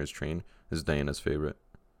 Casey Jr.'s train is Diana's favorite.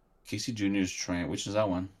 Casey Jr.'s train. Which is that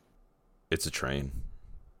one? It's a train.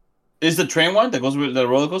 Is the train one that goes with the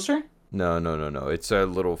roller coaster? No, no, no, no. It's a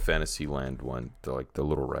little Fantasyland one, the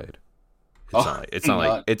little ride. Oh, It's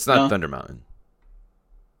not no. Thunder Mountain.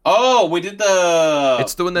 Oh, we did the.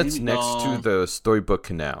 It's the one that's Maybe next to no. the Storybook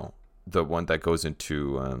Canal. The one that goes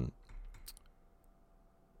into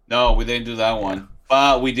No, we didn't do that one.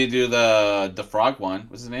 But we did do the frog one.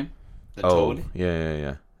 What's his name? The Oh, toad.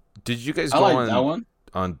 yeah. Did you guys I go like that one.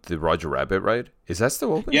 on the Roger Rabbit ride? Is that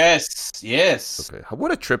still open? Yes, yes. Okay.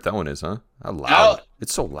 What a trip that one is, huh? How I, loud.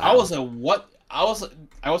 It's so loud. I was like, what? I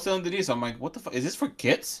was telling Denise, I'm like, what the fuck? Is this for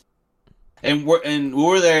kids? And we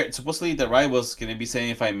were there. Supposedly the ride was gonna be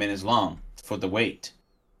 75 minutes long for the wait,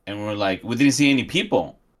 and we're like, we didn't see any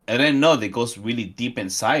people. And I didn't know that it goes really deep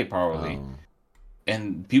inside, probably. Oh.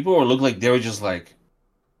 And people were look like they were just like,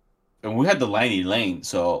 and we had the liney lane,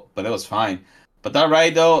 so but it was fine. But that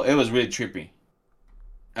ride though, it was really trippy.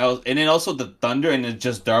 And then also the thunder and it's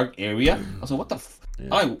just dark area. I was like, what the? Yeah. I'm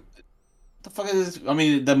like, what the fuck is this? I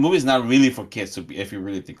mean, the movie's not really for kids to be, if you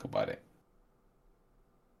really think about it.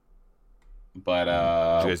 But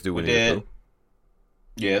Did you guys do we Winnie the did. Pooh?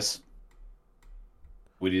 Yes,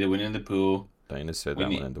 we did Winnie the Pooh. Diana said that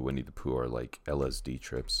one and the Winnie the Pooh are like LSD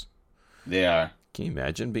trips. They are. Can you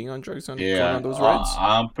imagine being on drugs going Yeah, on those rides?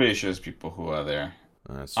 I'm pretty sure there's people who are there.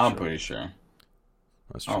 That's I'm true. pretty sure.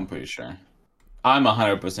 That's true. I'm pretty sure. I'm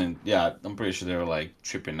 100%. Yeah, I'm pretty sure they were like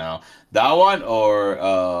tripping now. That one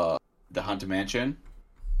or the Haunted Mansion,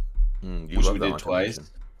 You which love we that did one twice.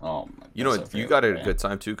 convention. Oh, You know, that's our you favorite, got it at a right? good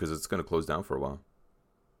time too because it's going to close down for a while.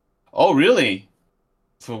 Oh, really?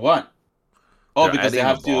 For what? Oh, They're because they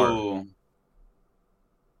adding a have bar. to.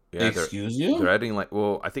 Yeah, Excuse you? they're adding like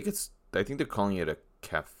I think they're calling it a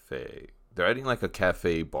cafe. They're adding like a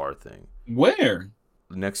cafe bar thing Where?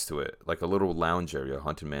 next to it, like a little lounge area,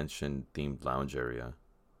 haunted mansion themed lounge area,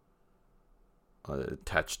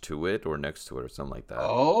 attached to it or next to it or something like that.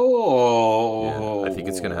 Oh. Yeah, I think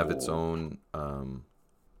it's gonna have its own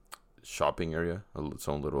shopping area, its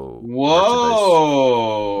own little merchandise.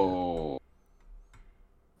 Whoa.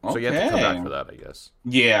 So you have to come back for that, I guess.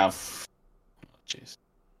 Yeah. Jeez.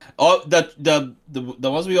 Oh, the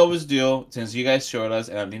ones we always do, since you guys showed us,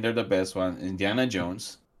 and I think they're the best one, Indiana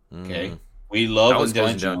Jones. Okay. Mhm. We love That one's Indiana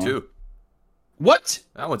closing down Jones. too. What?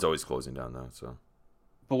 That one's always closing down though. So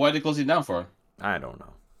But why are they closing down for? I don't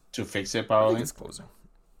know. To fix it, I think probably. it's closing.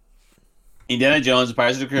 Indiana Jones,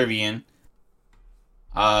 Pirates of the Caribbean.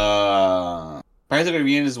 Pirates of the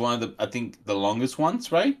Caribbean is one of the, I think, the longest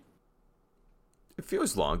ones, right? It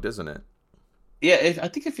feels long, doesn't it? Yeah, I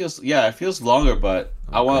think it feels. Yeah, it feels longer, but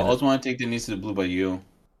I Okay. also want to take Denise to the Blue Bayou.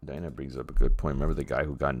 Diana brings up a good point. Remember the guy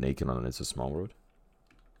who got naked on It's a Small World?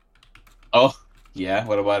 Oh, yeah.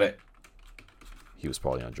 What about it? He was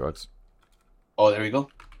probably on drugs. Oh, there we go.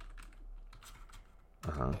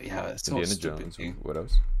 Yeah, that's so Indiana stupid. Jones. Thing. What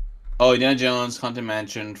else? Oh, Indiana Jones, Haunted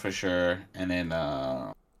Mansion for sure, and then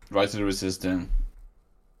Rise of the Resistance,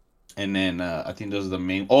 and then I think those are the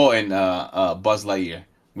main. Oh, and Buzz Lightyear.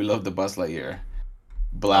 We love the Buzz Lightyear.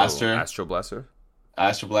 Blaster, Oh, Astro Blaster.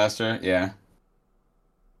 Astro Blaster, yeah.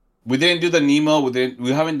 We didn't do the Nemo.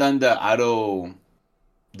 We haven't done the auto,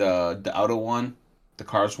 the auto one, the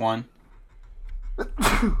Cars one.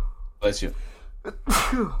 Bless you.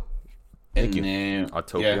 Thank you. Then,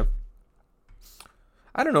 Autopia. yeah.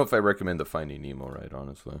 I don't know if I recommend the Finding Nemo ride,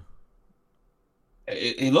 honestly.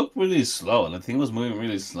 It looked really slow. The thing was moving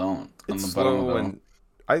really slow on It's the bottom of slow, the.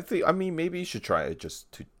 and I mean, maybe you should try it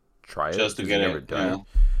just to try it. Just to 'cause get you it, never done yeah. it.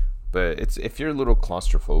 But if you're a little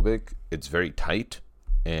claustrophobic, it's very tight,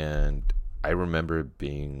 and I remember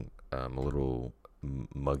being a little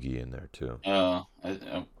muggy in there too.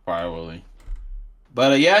 Probably.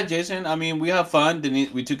 But yeah, Jason. I mean, we have fun.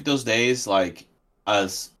 We took those days like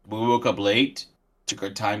us. We woke up late, took our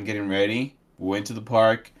time getting ready. We went to the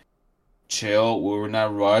park, chill. We were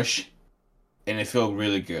not rushed, and it felt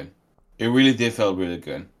really good. It really did feel really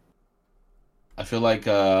good. I feel like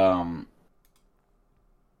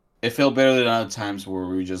it felt better than other times where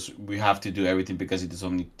we have to do everything because it is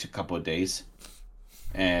only a couple of days,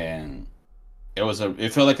 and it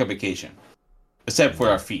felt like a vacation, except for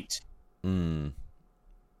our feet. Mm.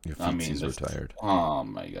 Your I mean, feetsies were tired. oh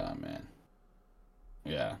my god, man.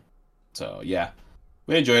 Yeah. So yeah,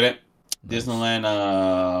 we enjoyed it. Nice.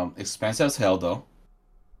 Disneyland, expensive as hell though.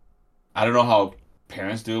 I don't know how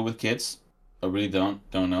parents do it with kids. I really don't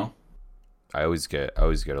know. I always get a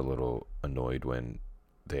little annoyed when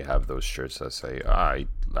they have those shirts that say, I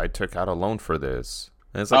took out a loan for this.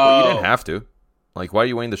 And it's like, well, you didn't have to. Like, why are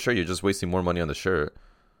you wearing the shirt? You're just wasting more money on the shirt.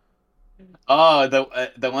 Oh,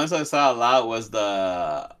 the ones I saw a lot was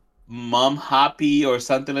the mom hoppy or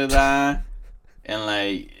something like that, and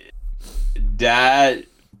like dad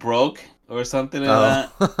broke or something like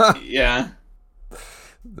that. Yeah,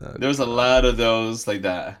 there was a lot of those like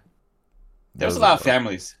that. There was a lot of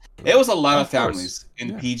families. It was a lot of families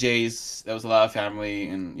in PJs. There was a lot of family,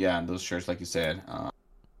 and yeah, in those shirts, like you said.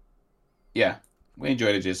 Yeah, we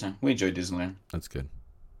enjoyed it, Jason. We enjoyed Disneyland. That's good.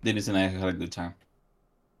 Dennis and I had a good time.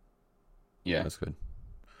 Yeah, that's good.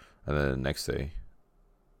 And then the next day,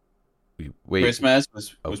 Christmas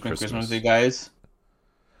was Christmas with you guys.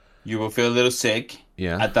 You will feel a little sick.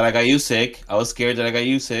 Yeah, I thought I got you sick. I was scared that I got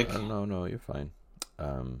you sick. No, you're fine.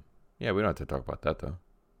 Yeah, we don't have to talk about that though.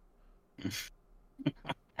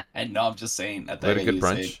 I know. I'm just saying. I thought we had a good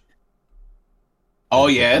brunch. Sick. Oh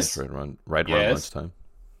yes, right around lunchtime.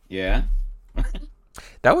 Yeah.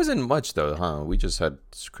 That wasn't much though, huh? We just had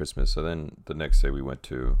Christmas, so then the next day we went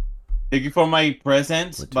to. Thank you for my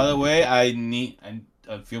presents. By the way, I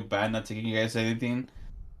feel bad not taking you guys anything.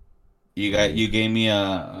 You gave me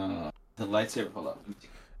the lightsaber. Hold up.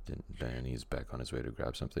 Danny's back on his way to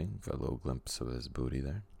grab something. Got a little glimpse of his booty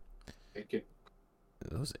there. Thank you.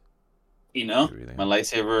 Those. My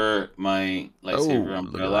lightsaber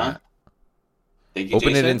umbrella. Thank you, Open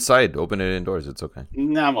Jason. it inside. Open it indoors. It's okay.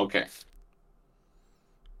 No, I'm okay.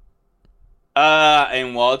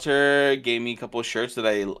 And Walter gave me a couple of shirts that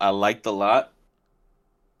I liked a lot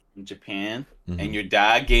in Japan. Mm-hmm. And your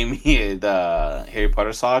dad gave me the Harry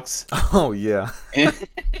Potter socks. Oh yeah. And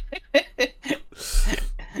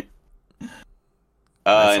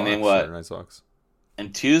then what? Nice socks.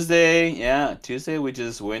 And Tuesday we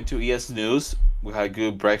just went to ES News. We had a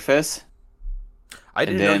good breakfast. I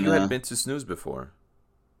didn't know you had been to Snooze before.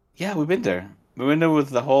 Yeah, we've been there. We went there with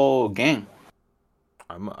the whole gang.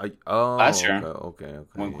 Last year. Okay.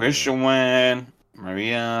 When Christian went,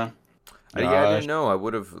 Maria. I didn't know. I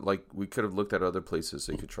would have we could have looked at other places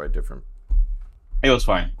so you could try different. It was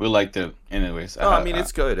fine. We liked it anyways. No, I mean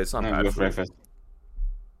it's good. It's not bad. Breakfast.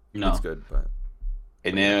 No, it's good, but.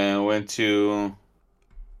 And then went to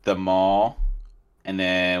the mall, and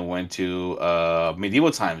then went to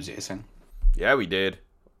Medieval Times, Jason. Yeah, we did.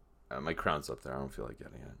 My crown's up there. I don't feel like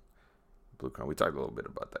getting it. Blue crown. We talked a little bit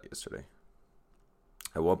about that yesterday.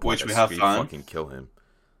 At one point, I screamed, "Fucking kill him!"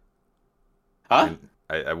 Huh?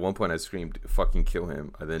 At one point, I screamed, "Fucking kill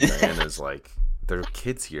him!" And then Diana's like, "There are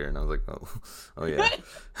kids here," and I was like, "Oh yeah."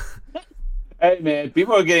 Hey man,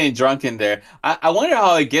 people are getting drunk in there. I wonder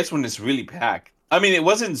how it gets when it's really packed. I mean, it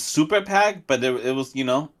wasn't super packed, but it was,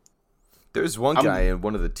 There's one guy in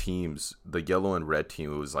one of the teams, the yellow and red team,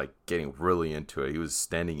 who was like getting really into it. He was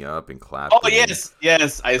standing up and clapping. Oh yes,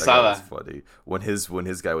 I saw that. That was funny. When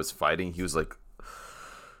his guy was fighting, he was like,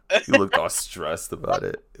 he looked all stressed about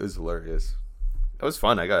it. It was hilarious. It was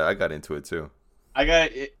fun. I got into it too.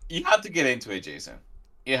 You have to get into it, Jason.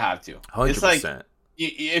 You have to. 100%. It's like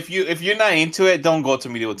if you're not into it, don't go to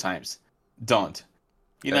Medieval Times. Don't.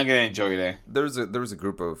 You're not gonna enjoy it. There was a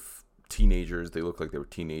group of teenagers. They looked like they were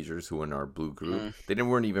teenagers who were in our blue group. They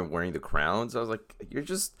weren't even wearing the crowns. I was like, you're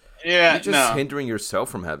just hindering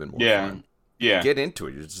yourself from having more fun. Yeah. Get into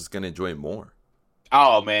it. You're just gonna enjoy it more.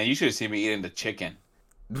 Oh man, you should have seen me eating the chicken.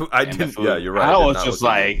 I didn't. Yeah, you're right. I was just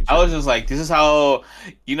like, this is how.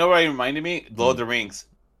 You know what it reminded me? Lord of the Rings,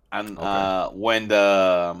 and when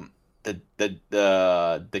the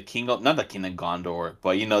king of, not the king of Gondor,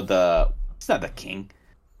 but it's not the king.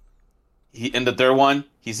 He in the third one,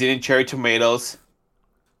 he's eating cherry tomatoes,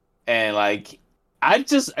 and like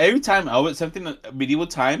every time I was something Medieval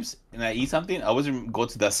Times and I eat something, I always go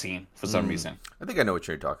to that scene for some reason. I think I know what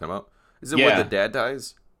you're talking about. Is it where the dad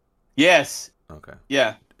dies? Yes. Okay.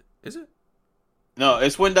 Yeah. Is it? No,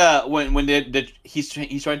 it's when he's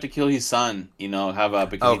trying to kill his son. Because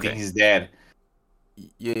he thinks he's dead.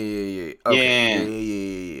 Yeah. Okay.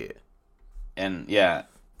 Yeah. And yeah.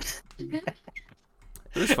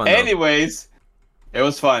 It was fun. Anyways, it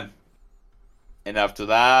was fun. And after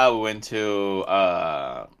that, we went to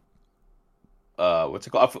what's it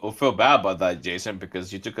called? I feel bad about that, Jason,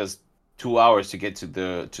 because you took us 2 hours to get to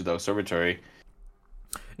the observatory.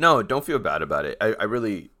 No, don't feel bad about it. I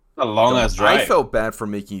really a long ass drive. I felt bad for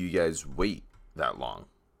making you guys wait that long.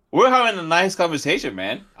 We're having a nice conversation,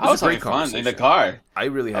 man. It I was was a great having fun in the conversation. car. I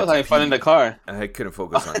really I had was to having fun in the pee, car. and I couldn't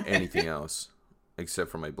focus on anything else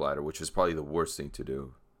except for my bladder, which is probably the worst thing to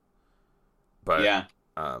do. But Yeah.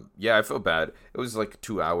 yeah, I feel bad. It was like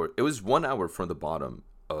 2 hours. It was 1 hour from the bottom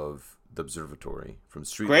of the observatory, from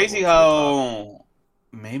street level Crazy to the top. how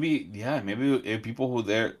maybe if people who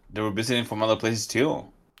they were visiting from other places too.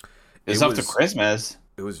 It It's after was Christmas.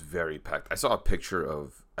 it was very packed. I saw a picture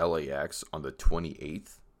of LAX on the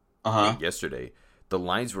 28th, Uh-huh. yesterday. The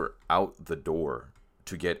lines were out the door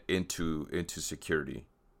to get into security,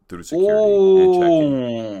 through security and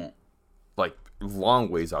check-in. Oh, Like long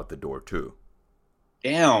ways out the door too.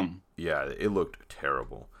 damn. Yeah, it looked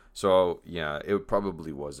terrible. So yeah, it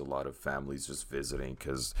probably was a lot of families just visiting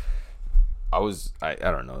because I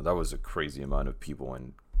don't know, that was a crazy amount of people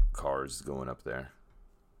and cars going up there.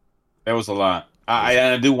 It was a lot. It was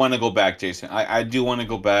I do want to go back, Jason. I do want to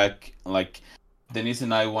go back. Like Denise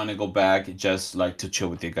and I want to go back just like to chill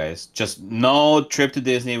with you guys. Just no trip to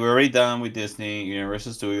Disney. We're already done with Disney,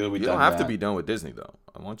 Universal Studios. We You don't done have to that. be done with Disney though.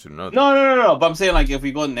 I want you to know that. No. But I'm saying like if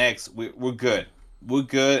we go next, we're good. We're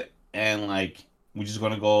good, and like we're just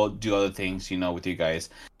gonna go do other things, with you guys.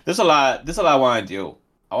 There's a lot. There's a lot I want to do.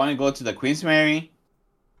 I want to go to the Queen's Mary.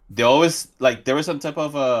 They always like there was some type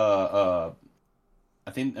of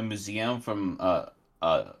I think a museum from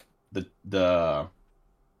the the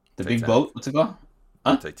big Titanic. boat. What's it called? The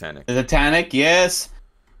Huh? Titanic. The Titanic. Yes.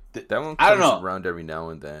 That one I don't comes know. around every now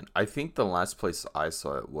and then. I think the last place I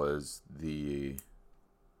saw it was the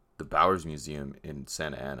Bowers Museum in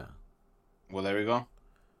Santa Ana. Well, there we go.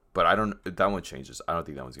 But I don't. That one changes. I don't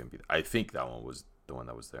think that one's gonna be. I think that one was the one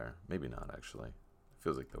that was there. Maybe not actually. It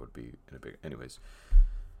feels like that would be in a big. Anyways,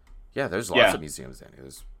 yeah. There's lots Yeah. of museums, Danny.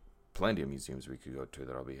 There's plenty of museums we could go to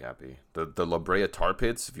that I'll be happy. The La Brea Tar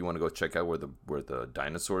Pits. If you want to go check out where the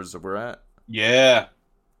dinosaurs were at, Yeah.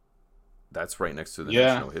 that's right next to the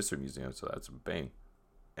Yeah. National History Museum. So that's bang,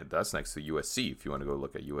 and that's next to USC. If you want to go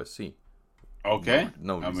look at USC. Okay.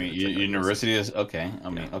 No I reason mean, to check out USC. university is okay. I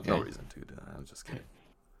mean, Yeah, okay. no reason to. I'm just kidding.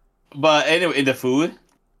 But anyway, in the food,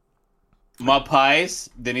 my pies.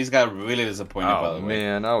 Denise got really disappointed. By Oh the way.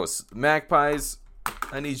 man, I was Magpies.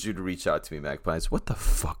 I need you to reach out to me, Magpies. What the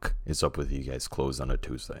fuck is up with you guys closed on a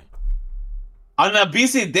Tuesday? On a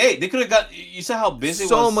busy day, they could have got. You saw how busy.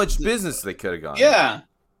 So was much business they could have gone. Yeah.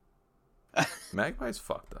 Magpies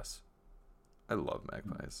fucked us. I love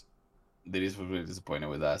Magpies. Denise was really disappointed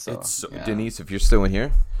with that. So, It's so, yeah. Denise, if you're still in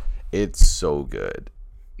here, it's so good.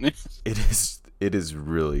 It is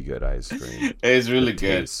really good ice cream. It's really It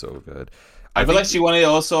good. tastes so good. I feel think like she wanted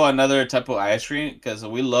also another type of ice cream because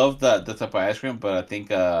we love the type of ice cream, but I think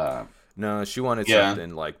no, she wanted Yeah.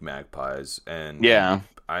 something like Magpies, and yeah,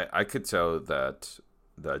 I could tell that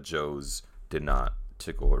Joe's did not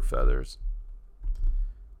tickle her feathers.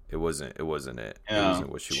 It wasn't it. It Yeah. wasn't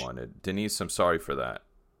what she wanted. Denise, I'm sorry for that.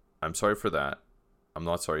 I'm sorry for that. I'm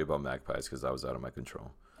not sorry about Magpies because that was out of my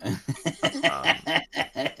control.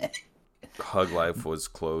 Hug Life was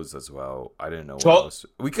closed as well. I didn't know what So- else.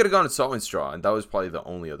 We could have gone to Salt and Straw, and that was probably the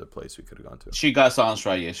only other place we could have gone to. she got Salt and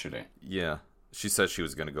Straw yesterday. Yeah. She said she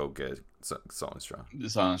was going to go get Salt and Straw. The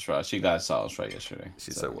Salt and Straw. She got Salt and Straw yesterday.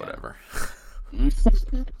 She So, said yeah. whatever.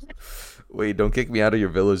 Wait, don't kick me out of your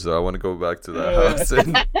village, though. I want to go back to that house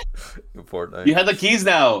in Fortnite. You have the keys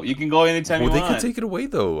now. You can go anytime Well, you they want. can take it away,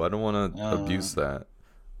 though. I don't want to Oh. abuse that.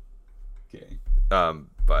 Okay.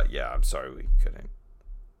 But yeah, I'm sorry we couldn't.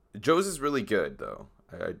 Joe's is really good, though.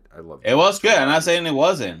 I love It was good. I'm not saying it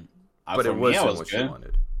wasn't. but For it me, wasn't was what good. she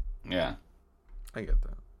wanted. Yeah. I get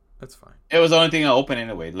that. That's fine. It was the only thing I opened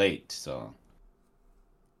anyway, late. So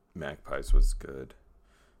Magpies was good.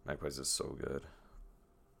 Magpies is so good.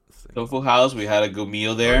 Tofu House, we had a good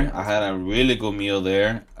meal there. yeah, I had a really good meal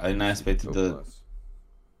there. I did not expect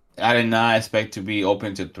I did not expect to be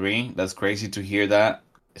open to 3. That's crazy to hear that,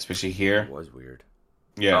 especially here. It was weird.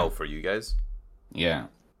 Yeah. Oh, for you guys? Yeah.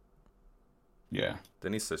 Yeah.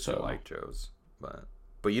 Denise said she So- liked Joe's,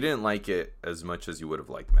 but you didn't like it as much as you would have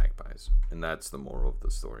liked Magpies, and that's the moral of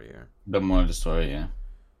the story here. The more of the story, yeah.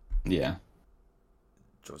 Yeah.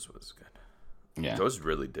 Joe's was good. Yeah. Joe's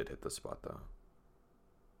really did hit the spot though.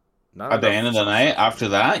 Not At the enough end of the for night, some after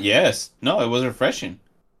that, yes. No, it was refreshing.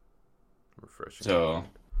 refreshing. So,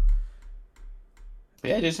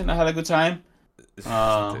 yeah, Jason, I had a good time. Dude,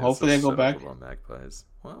 hopefully so I go shut up back. about Magpies.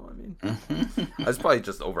 Well, I mean, that's probably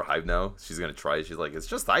just overhyped now. She's gonna try it. She's like, it's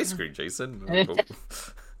just ice cream, Jason.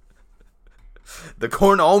 The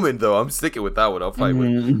corn almond though, I'm sticking with that one. I'll fight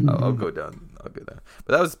with. I'll go down. I'll go down.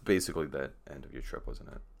 But that was basically the end of your trip, wasn't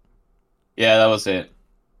it? Yeah, that was it.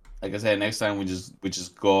 Like I said, next time we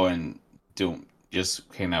just go and just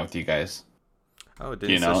hang out with you guys. Oh, You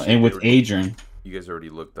Denise know, says and with Adrian. you guys already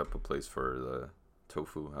looked up a place for the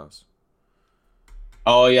tofu house.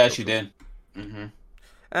 Oh yeah, she Tofu. did. Mm-hmm.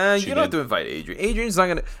 You don't have to invite Adrian. Adrian's not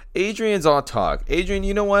gonna. Adrian's all talk. Adrian,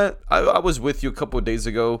 you know what? I was with you a couple of days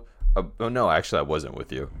ago. Oh no, actually I wasn't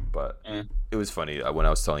with you, but it was funny when I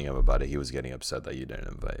was telling him about it. He was getting upset that you didn't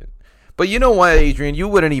invite. But you know what, Adrian? You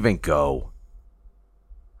wouldn't even go.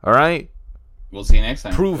 All right. We'll see you next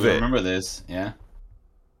time. Prove it. Remember this, yeah.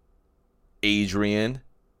 Adrian.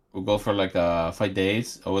 We'll go for like 5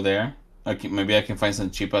 days over there. Maybe I can find some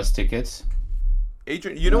cheap ass tickets.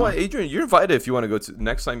 Adrian, you know what, Adrian? You're invited if you want to go to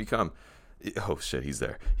next time you come. Oh shit, he's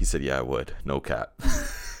there. He said, "Yeah, I would. No cap."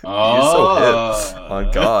 Oh, you're so hip.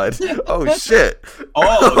 On God. Oh shit.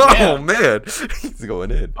 Oh man, he's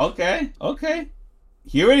going in. Okay.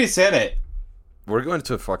 He already said it. We're going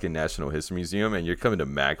to a fucking National History Museum, and you're coming to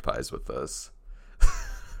Magpies with us.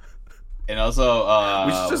 And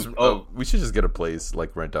also, we should just get a place,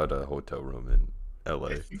 like rent out a hotel room in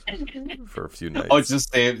LA for a few nights. Oh, just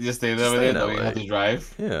stay there with it. Don't you have to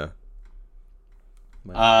drive? Yeah.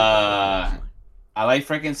 I like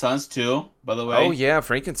Frankenstein's too, by the way. Oh yeah,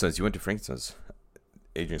 Frankenstein's. You went to Frankenstein's.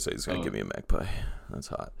 Adrian said he's gonna give me a magpie. That's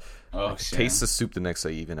hot. Oh shit. Taste the soup the next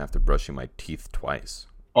day, even after brushing my teeth twice.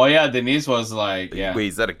 Oh yeah, Denise was like, yeah. Wait,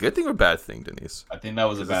 is that a good thing or bad thing, Denise? I think that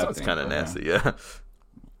was a bad thing. Sounds kind of nasty, yeah.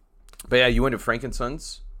 But yeah, you went to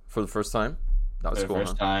Frankenstein's for the first time. That was cool.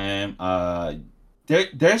 First time.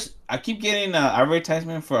 There's I keep getting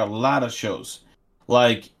advertisement for a lot of shows,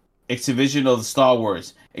 like exhibition of the Star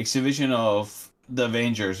Wars, exhibition of the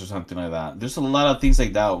Avengers or something like that. There's a lot of things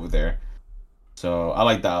like that over there, so I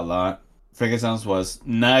like that a lot. Frankenstein's was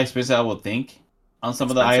not expensive, I would think, on some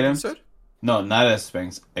of the items. No, not as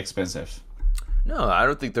expensive. No, I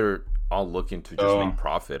don't think they're all looking to just make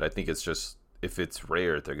profit. I think it's just if it's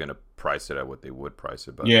rare, they're gonna price it at what they would price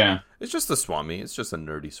it. But yeah, it's just a swap meet. It's just a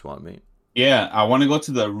nerdy swap meet. Yeah, I want to go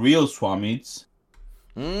to the real swap meets.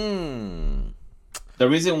 The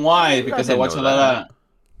reason why is because I watch a lot of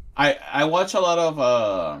I watch a lot of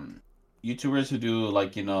YouTubers who do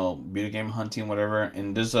like video game hunting, whatever.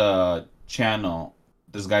 And there's a channel.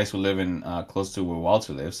 There's guys who live in close to where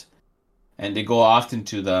Walter lives, and they go often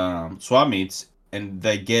to the swap meets, and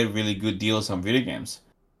they get really good deals on video games,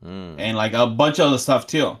 and like a bunch of other stuff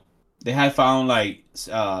too. They had found like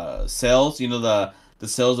sales, the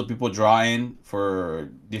sales of people drawing for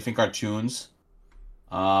different cartoons,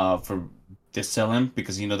 for they sell them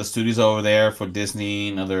because the studios over there for Disney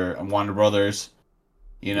and other Warner Brothers,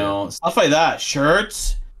 stuff like that.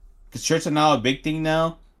 Shirts, because shirts are now a big thing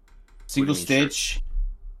now. Single stitch, shirts?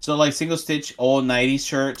 So like single stitch, old '90s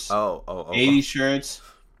shirts. Oh. '80s shirts.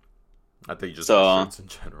 I think just shirts in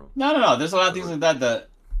general. No. There's a lot of things like that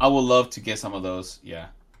I would love to get some of those. Yeah.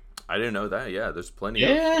 I didn't know that. Yeah, there's plenty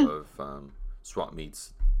of swap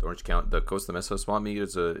meets. The Orange County, the Costa Mesa swap meet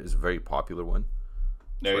is a very popular one.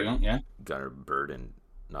 There you go. Yeah. Got a bird and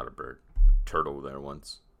not a bird, turtle there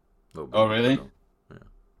once. Oh really? Turtle. Yeah.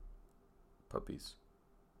 Puppies.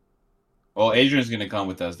 Well, Adrian's gonna come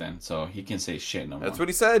with us then, so he can say shit no more. That's what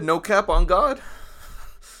he said. No cap on God.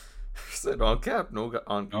 He said on cap, no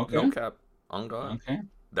cap on God. Okay.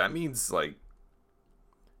 That means like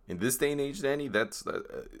in this day and age, Danny. That's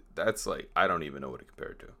like I don't even know what to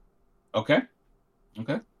compare it to. Okay.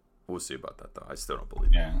 We'll see about that though. I still don't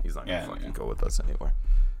believe him. He's not gonna fucking go with us anywhere.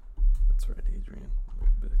 That's right, Adrian,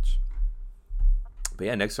 little bitch. But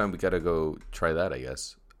yeah, next time we gotta go try that. I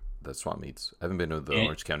guess the swap meets. I haven't been to the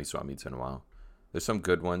Orange County swap meets in a while. There's some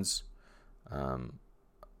good ones. I'm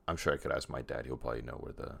sure I could ask my dad. He'll probably know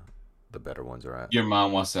where the better ones are at. Your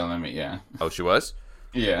mom was telling me, yeah. Oh, she was?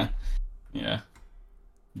 Yeah.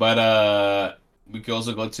 But we could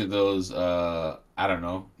also go to those I don't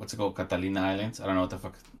know what's it called, Catalina Islands. I don't know what the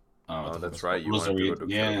fuck. Oh, that's right. You want to go to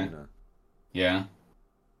Catalina. Yeah.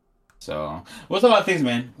 So what's a lot of things,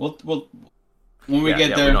 man. We'll when we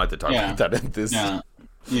get there. We don't have to talk about that in this.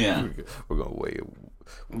 Yeah. We're going way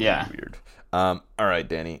weird. All right,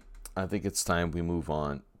 Danny. I think it's time we move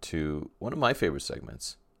on to one of my favorite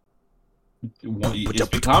segments. It's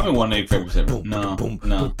becoming one of your favorite segments. No.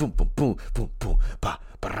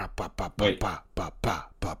 Wait.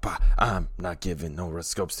 I'm not giving no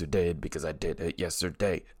horoscopes today because I did it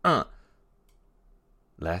yesterday.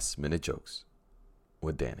 Last minute jokes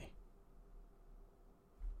with Danny.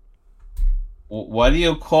 What do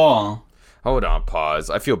you call? Hold on, pause.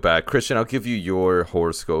 I feel bad. Christian, I'll give you your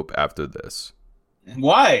horoscope after this.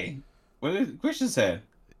 Why? What did Christian say?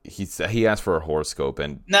 He asked for a horoscope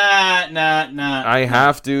and Nah. I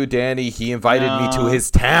have to, Danny. He invited me to his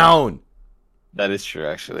town. That is true,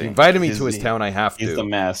 actually. He invited me to his town. I have to. He's the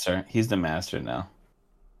master. He's the master now.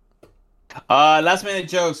 Last minute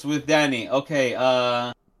jokes with Danny. Okay,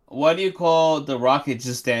 what do you call the rocket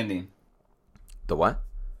just standing? The what?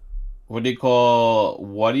 What do you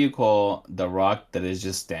call the rock that is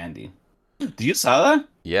just standing? Do you saw that?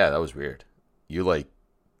 Yeah, that was weird. You like.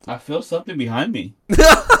 I feel something behind me.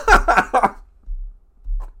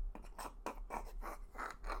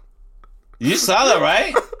 You saw that,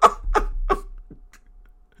 right?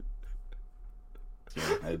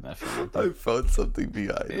 Yeah, I did not feel I nothing. felt something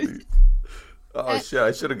behind me. Oh shit!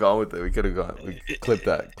 I should have gone with it. We could have gone. We clip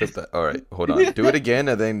that. Clip that. All right, hold on. Do it again,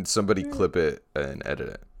 and then somebody clip it and edit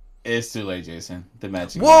it. It's too late, Jason. The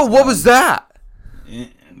magic Whoa! is What was gone. that?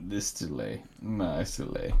 It's too late. No, it's too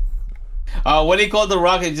late. What do you call the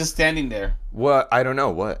rocket just standing there, What? I don't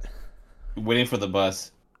know. What? waiting for the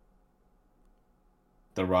bus?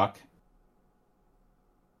 The rock.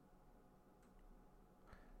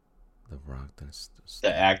 The rock.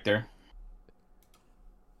 The actor.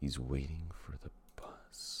 He's waiting for the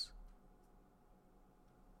bus.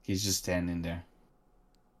 He's just standing there.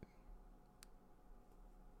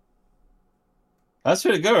 That's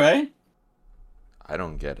pretty good, right? I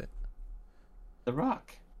don't get it. The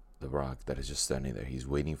rock. The rock that is just standing there. He's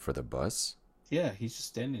waiting for the bus. Yeah, he's just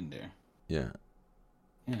standing there. Yeah.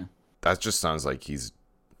 Yeah. That just sounds like he's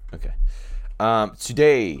okay.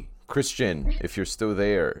 Today, Christian, if you're still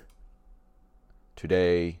there,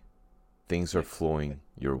 today things are flowing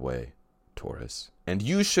your way, Taurus. And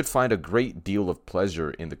you should find a great deal of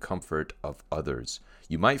pleasure in the comfort of others.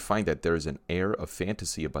 You might find that there is an air of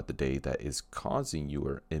fantasy about the day that is causing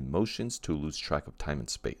your emotions to lose track of time and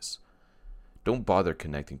space. Don't bother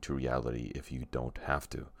connecting to reality if you don't have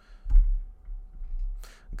to.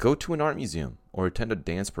 Go to an art museum or attend a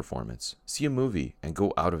dance performance. See a movie and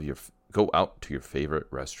go out to your favorite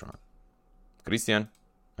restaurant. Christian,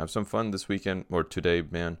 have some fun this weekend or today,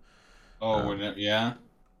 man. Oh, yeah.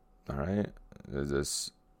 All right,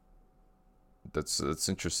 that's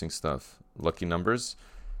interesting stuff. Lucky numbers.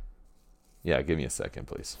 Yeah, give me a second,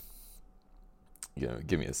 please. Yeah,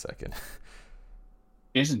 give me a second.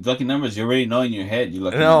 Jason, lucky numbers. You already know in your head. You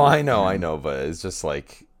lucky No, numbers. I know, but it's just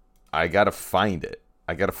like I gotta find it.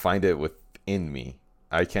 I gotta find it within me.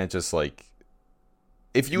 I can't just like.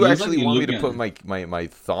 If It you looks like actually you're want me to looking. put my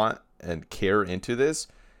thought and care into this,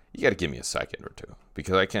 you gotta give me a second or two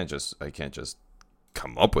because I can't just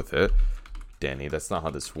come up with it, Danny. That's not how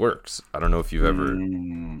this works. I don't know if you've ever.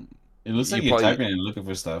 It looks like You you're probably. typing and looking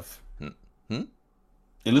for stuff. Hmm? Hmm?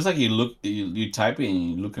 It looks like you typing and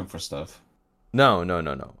you're looking for stuff. No, no,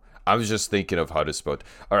 no, no. I was just thinking of how to spell it.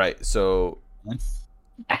 All right, so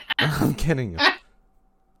I'm getting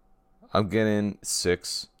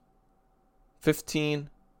 6, 15,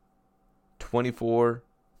 24,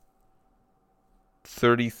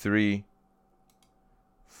 33,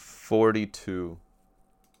 42,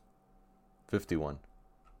 51. I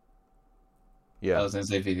Yeah. was gonna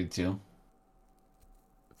say 52.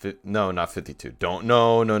 No, not 52. Don't.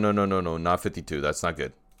 No, no, no, no, no, no. Not 52. That's not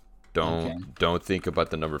good. Okay. Don't think about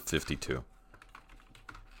the number 52.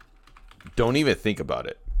 Don't even think about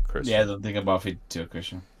it, Chris. Yeah, don't think about 52,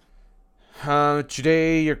 Christian.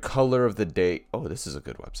 Today your color of the day. Oh, this is a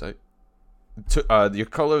good website. Your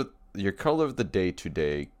color of the day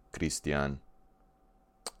today, Christian.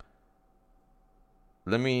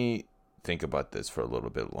 Let me think about this for a little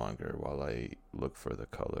bit longer while I look for the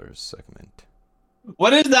colors segment.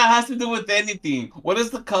 What does that has to do with anything? What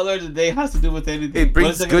does the color of the day has to do with anything? It What brings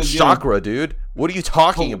is that good gonna do? chakra, dude. What are you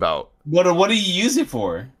talking Oh. about? What do you use it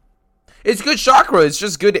for? It's good chakra. It's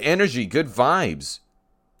just good energy, good vibes.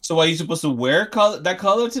 So are you supposed to wear that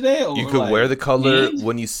color today? Or You could like, wear the color mint?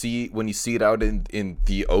 when you see it out in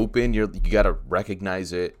the open. You gotta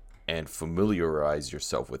recognize it and familiarize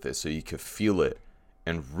yourself with it so you can feel it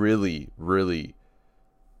and really, really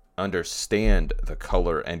understand the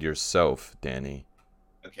color and yourself, Danny.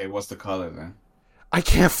 Okay, what's the color then? I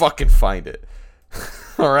can't fucking find it.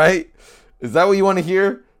 All right, is that what you want to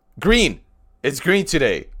hear? Green. It's green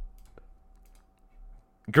today.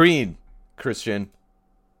 Green, Christian.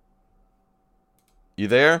 You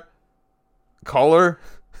there? Caller?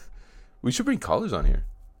 We should bring callers on here.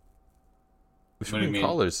 We should What do you bring mean?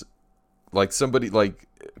 callers. Like somebody like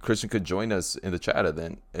Christian could join us in the chat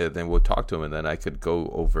and then we'll talk to him and then I could go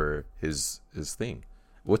over his thing.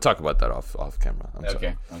 We'll talk about that off camera. I'm sorry.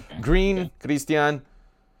 Okay. Green, Okay. Christian.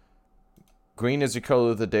 Green is your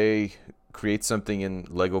color of the day. Create something in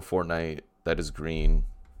Lego Fortnite that is green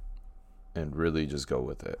and really just go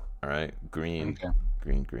with it. All right? Green. Okay.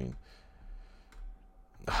 Green.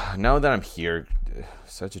 Now that I'm here,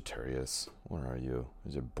 Sagittarius, where are you?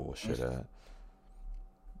 Is your bullshit at?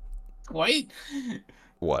 Wait.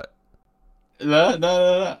 What?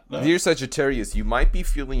 No. Dear Sagittarius, you might be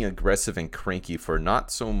feeling aggressive and cranky for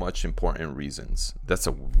not so much important reasons. That's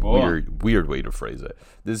a Oh, weird way to phrase it.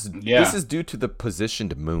 This yeah. is due to the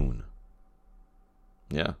positioned moon.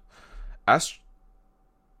 Yeah.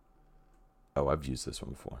 Oh, I've used this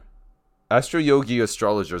one before. Astro Yogi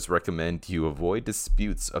astrologers recommend you avoid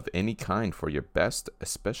disputes of any kind for your best,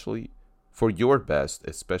 especially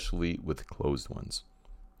with closed ones.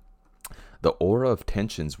 The aura of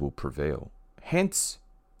tensions will prevail. Hence,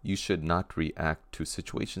 you should not react to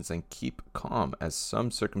situations and keep calm, as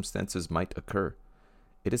some circumstances might occur.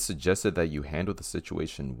 It is suggested that you handle the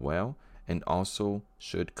situation well and also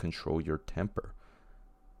should control your temper.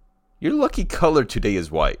 Your lucky color today is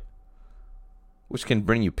white, which can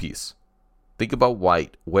bring you peace. Think about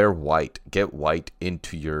white. Wear white. Get white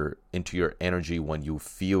into your energy when you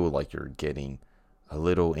feel like you're getting a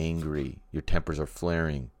little angry. Your tempers are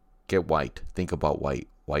flaring. Get white. Think about white.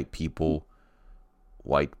 White people.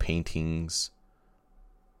 White paintings.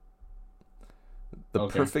 The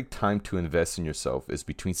perfect time to invest in yourself is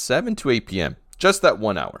between 7 to 8 p.m. Just that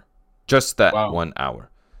 1 hour. Just that 1 hour.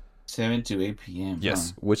 7 to 8 p.m.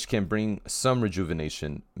 Yes, which can bring some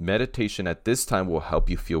rejuvenation. Meditation at this time will help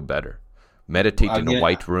you feel better. Meditate in a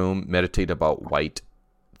white room. Meditate about white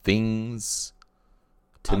things.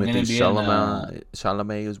 Timothy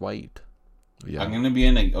Chalamet is white. Yeah. I'm gonna be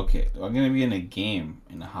in a game,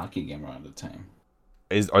 in a hockey game around the time.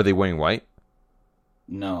 Are they wearing white?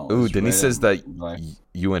 No. Ooh, Denise says that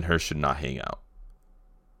you and her should not hang out.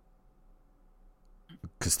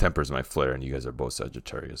 Because tempers might flare, and you guys are both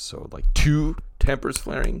Sagittarius. So, like, 2 tempers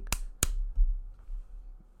flaring?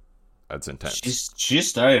 That's intense. She's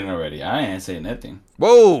starting already. I ain't saying nothing.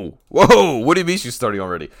 Whoa! What do you mean she's starting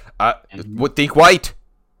already? Think white.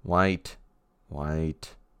 White. All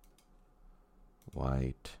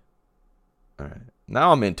right.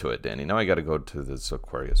 Now I'm into it, Danny. Now I got to go to this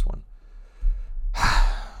Aquarius one.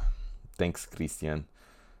 Thanks, Christian.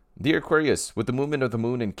 Dear Aquarius, with the movement of the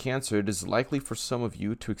moon in Cancer, it is likely for some of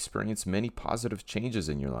you to experience many positive changes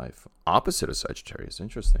in your life. Opposite of Sagittarius.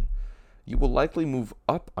 Interesting. You will likely move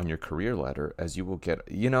up on your career ladder as you will get,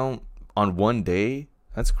 on one day.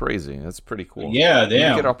 That's crazy. That's pretty cool. Yeah,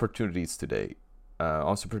 damn. You get opportunities today.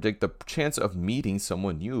 Also predict the chance of meeting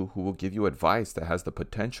someone new who will give you advice that has the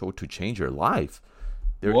potential to change your life.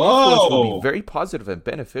 Their influence will be very positive and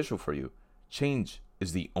beneficial for you. Change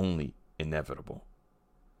is the only inevitable.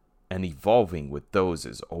 And evolving with those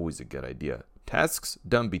is always a good idea. Tasks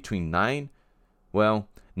done between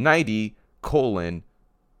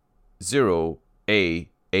 90:0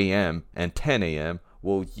 a.m. and 10 a.m.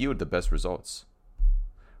 will yield the best results.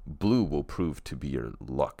 Blue will prove to be your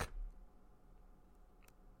luck.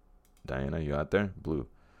 Diana, you out there? Blue.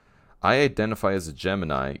 I identify as a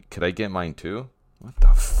Gemini. Could I get mine too? What the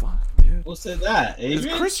fuck, dude? Who said that? It's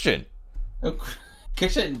Christian.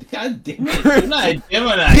 Christian, God damn it. You're not a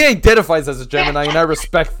Gemini. He identifies as a Gemini, and I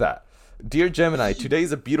respect that. Dear Gemini, today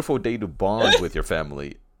is a beautiful day to bond with your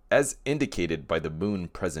family, as indicated by the moon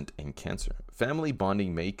present in Cancer. Family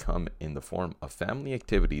bonding may come in the form of family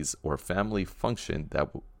activities or family function that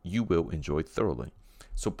you will enjoy thoroughly.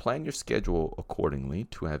 So plan your schedule accordingly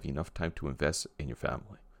to have enough time to invest in your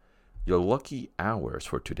family. Your lucky hours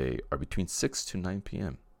for today are between 6 to 9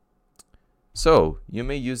 p.m. So you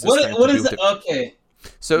may use this time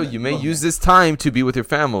use this time to be with your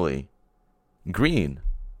family. Green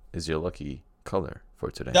is your lucky color for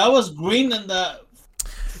today. That was green in the...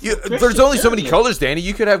 There's only so many colors, Danny.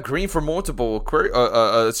 You could have green for multiple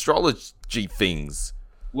astrology things.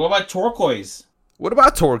 What about turquoise?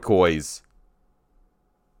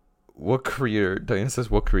 What career? Diana says,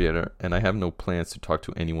 what creator? And I have no plans to talk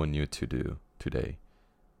to anyone new to do today.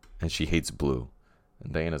 And she hates blue.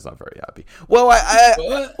 And Diana's not very happy. Well,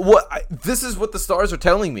 this is what the stars are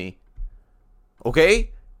telling me. Okay?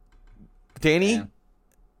 Danny? Yeah.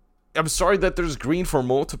 I'm sorry that there's green for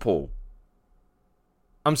multiple.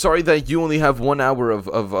 I'm sorry that you only have 1 hour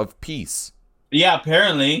of peace. Yeah,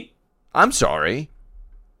 apparently. I'm sorry.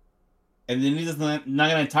 And then he's not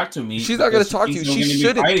going to talk to me. She's not going to talk to you. She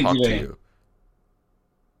shouldn't talk to you.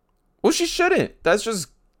 Well, she shouldn't. That's just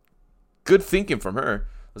good thinking from her.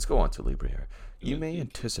 Let's go on to Libra here. You may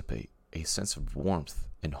anticipate a sense of warmth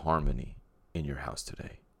and harmony in your house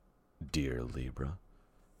today, dear Libra.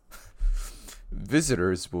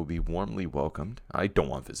 Visitors will be warmly welcomed. I don't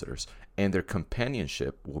want visitors. And their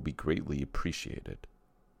companionship will be greatly appreciated.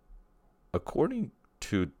 According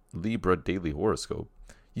to Libra Daily Horoscope,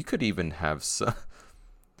 you could even have some...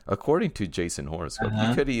 According to Jason Horoscope,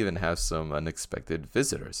 you could even have some unexpected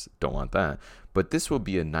visitors. Don't want that. But this will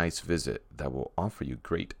be a nice visit that will offer you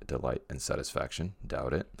great delight and satisfaction.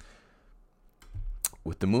 Doubt it.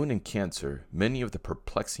 With the moon in Cancer, many of the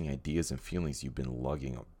perplexing ideas and feelings you've been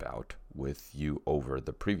lugging about with you over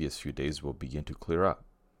the previous few days will begin to clear up.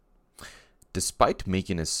 Despite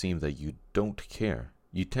making it seem that you don't care,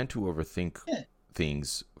 you tend to overthink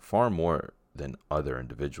things far more than other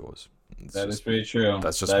individuals. That is pretty true.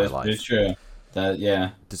 That's just my life. Pretty true.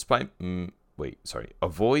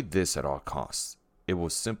 Avoid this at all costs. It will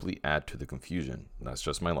simply add to the confusion. That's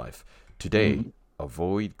just my life. Today,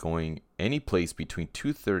 avoid going any place between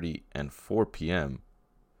 2:30 and 4 p.m.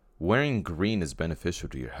 Wearing green is beneficial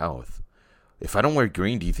to your health. If I don't wear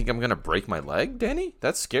green, do you think I'm going to break my leg, Danny?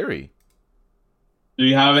 That's scary. Do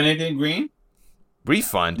you have anything green?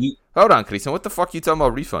 Refund? Hold on, Christian. What the fuck are you talking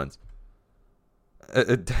about refunds?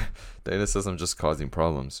 Dana says I'm just causing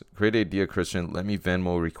problems. Great idea, Christian. Let me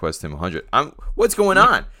Venmo request him 100. What's going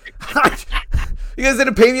on? You guys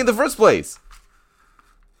didn't pay me in the first place.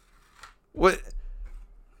 What?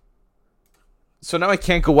 So now I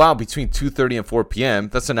can't go out between 2:30 and 4 p.m.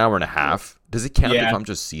 That's an hour and a half. Does it count if I'm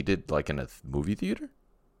just seated like in a movie theater?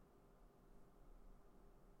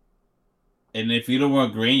 And if you don't wear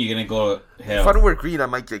green, you're going to go to hell. If I don't wear green, I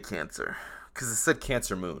might get cancer. Because it said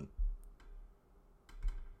Cancer Moon.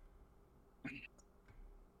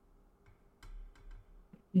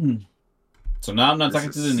 So now I'm not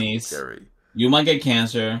talking to Denise. Scary. You might get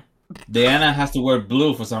cancer. Diana has to wear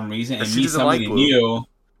blue for some reason and meet somebody new.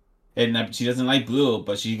 And she doesn't like blue,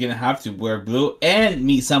 but she's gonna have to wear blue and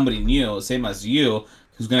meet somebody new, same as you,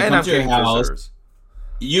 who's gonna come to your house. Visitors.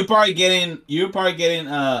 You're probably getting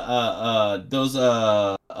those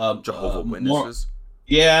Jehovah's Witnesses.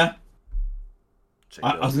 Yeah.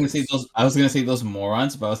 I was gonna say those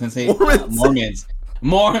morons, but I was gonna say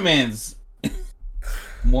Mormons.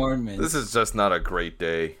 Mormons. This is just not a great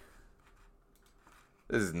day.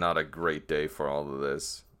 This is not a great day for all of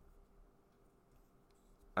this.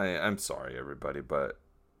 I'm sorry, everybody, but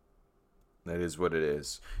that is what it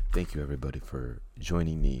is. Thank you, everybody, for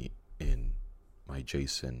joining me in my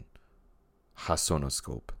Jason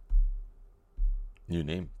Hasonoscope. New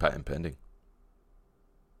name, patent pending.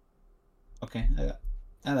 Okay,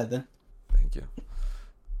 I like that. Thank you.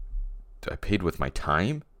 I paid with my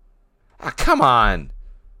time? Come on!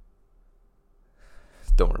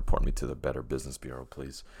 Don't report me to the Better Business Bureau,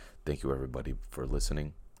 please. Thank you, everybody, for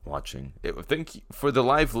listening, watching. Thank you for the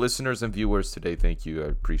live listeners and viewers today. Thank you. I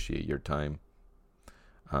appreciate your time.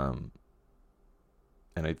 And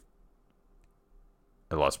I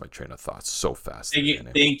lost my train of thought so fast.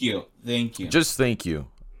 Thank you. Just thank you.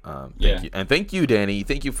 Thank you. And thank you, Danny.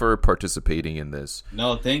 Thank you for participating in this.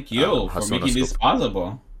 No, thank you for making this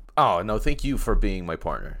possible. Oh, no, thank you for being my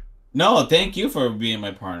partner. No, thank you for being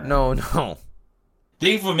my partner. No.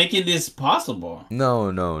 Thank you for making this possible. No.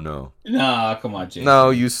 No, come on, Jason. No,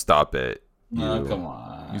 you stop it. No, come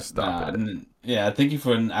on. You stop it. Yeah, thank you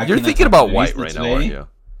for... You're thinking about white right now, aren't you?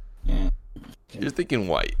 Yeah. Okay. You're thinking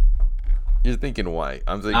white. I'm thinking thinking white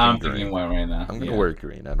right now. I'm going to wear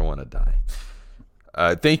green. I don't want to die.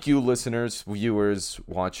 Thank you, listeners, viewers,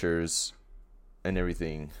 watchers, and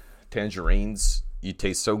everything. Tangerines, you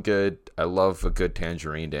taste so good. I love a good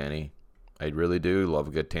tangerine, Danny. I really do love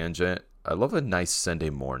a good tangent. I love a nice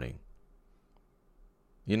Sunday morning.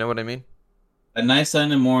 You know what I mean? A nice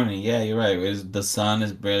Sunday morning. Yeah, you're right. The sun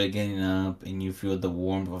is barely getting up, and you feel the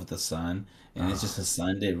warmth of the sun, and it's just a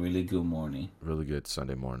Sunday, really good morning. Really good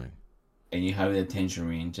Sunday morning. And you have the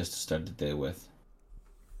tangerine just to start the day with.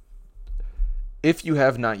 If you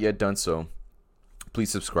have not yet done so,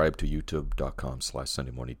 please subscribe to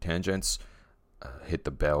youtube.com/SundayMorningTangents. Hit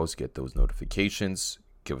the bells, get those notifications,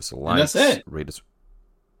 give us a like. That's it. Rate us.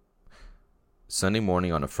 Sunday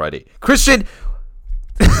morning on a Friday. Christian!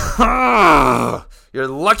 You're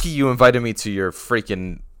lucky you invited me to your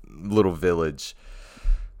freaking little village.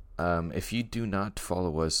 If you do not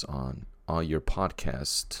follow us on all your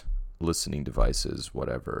podcast listening devices,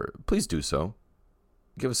 whatever, please do so.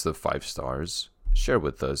 Give us the 5 stars. Share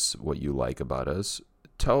with us what you like about us.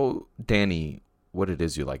 Tell Danny what it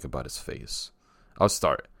is you like about his face. I'll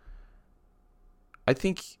start. I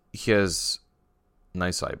think he has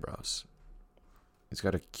nice eyebrows. He's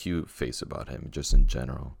got a cute face about him, just in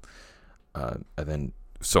general. And then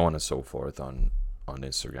so on and so forth on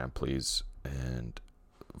Instagram, please. And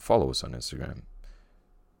follow us on Instagram.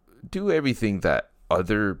 Do everything that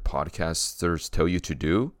other podcasters tell you to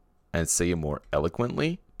do and say it more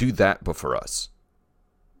eloquently. Do that, but for us.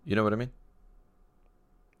 You know what I mean?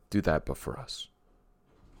 Do that, but for us.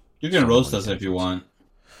 You can roast us if you want.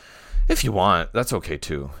 If you want, that's okay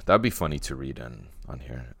too. That'd be funny to read on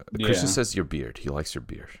here. Yeah. Christian says your beard. He likes your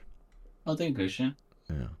beard. Oh, thank you, Christian.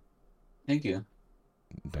 Yeah. Thank you.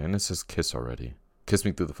 Diana says kiss already. Kiss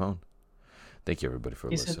me through the phone. Thank you everybody for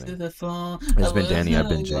He said to listening. the phone, I It's been was Danny. I've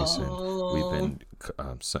gonna been Jason. We've go. been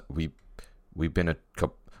we've been a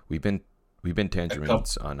couple. We've been A couple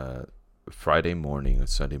tangerines on a Friday morning, a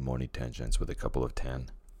Sunday morning tangents with a couple of 10.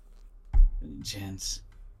 gents.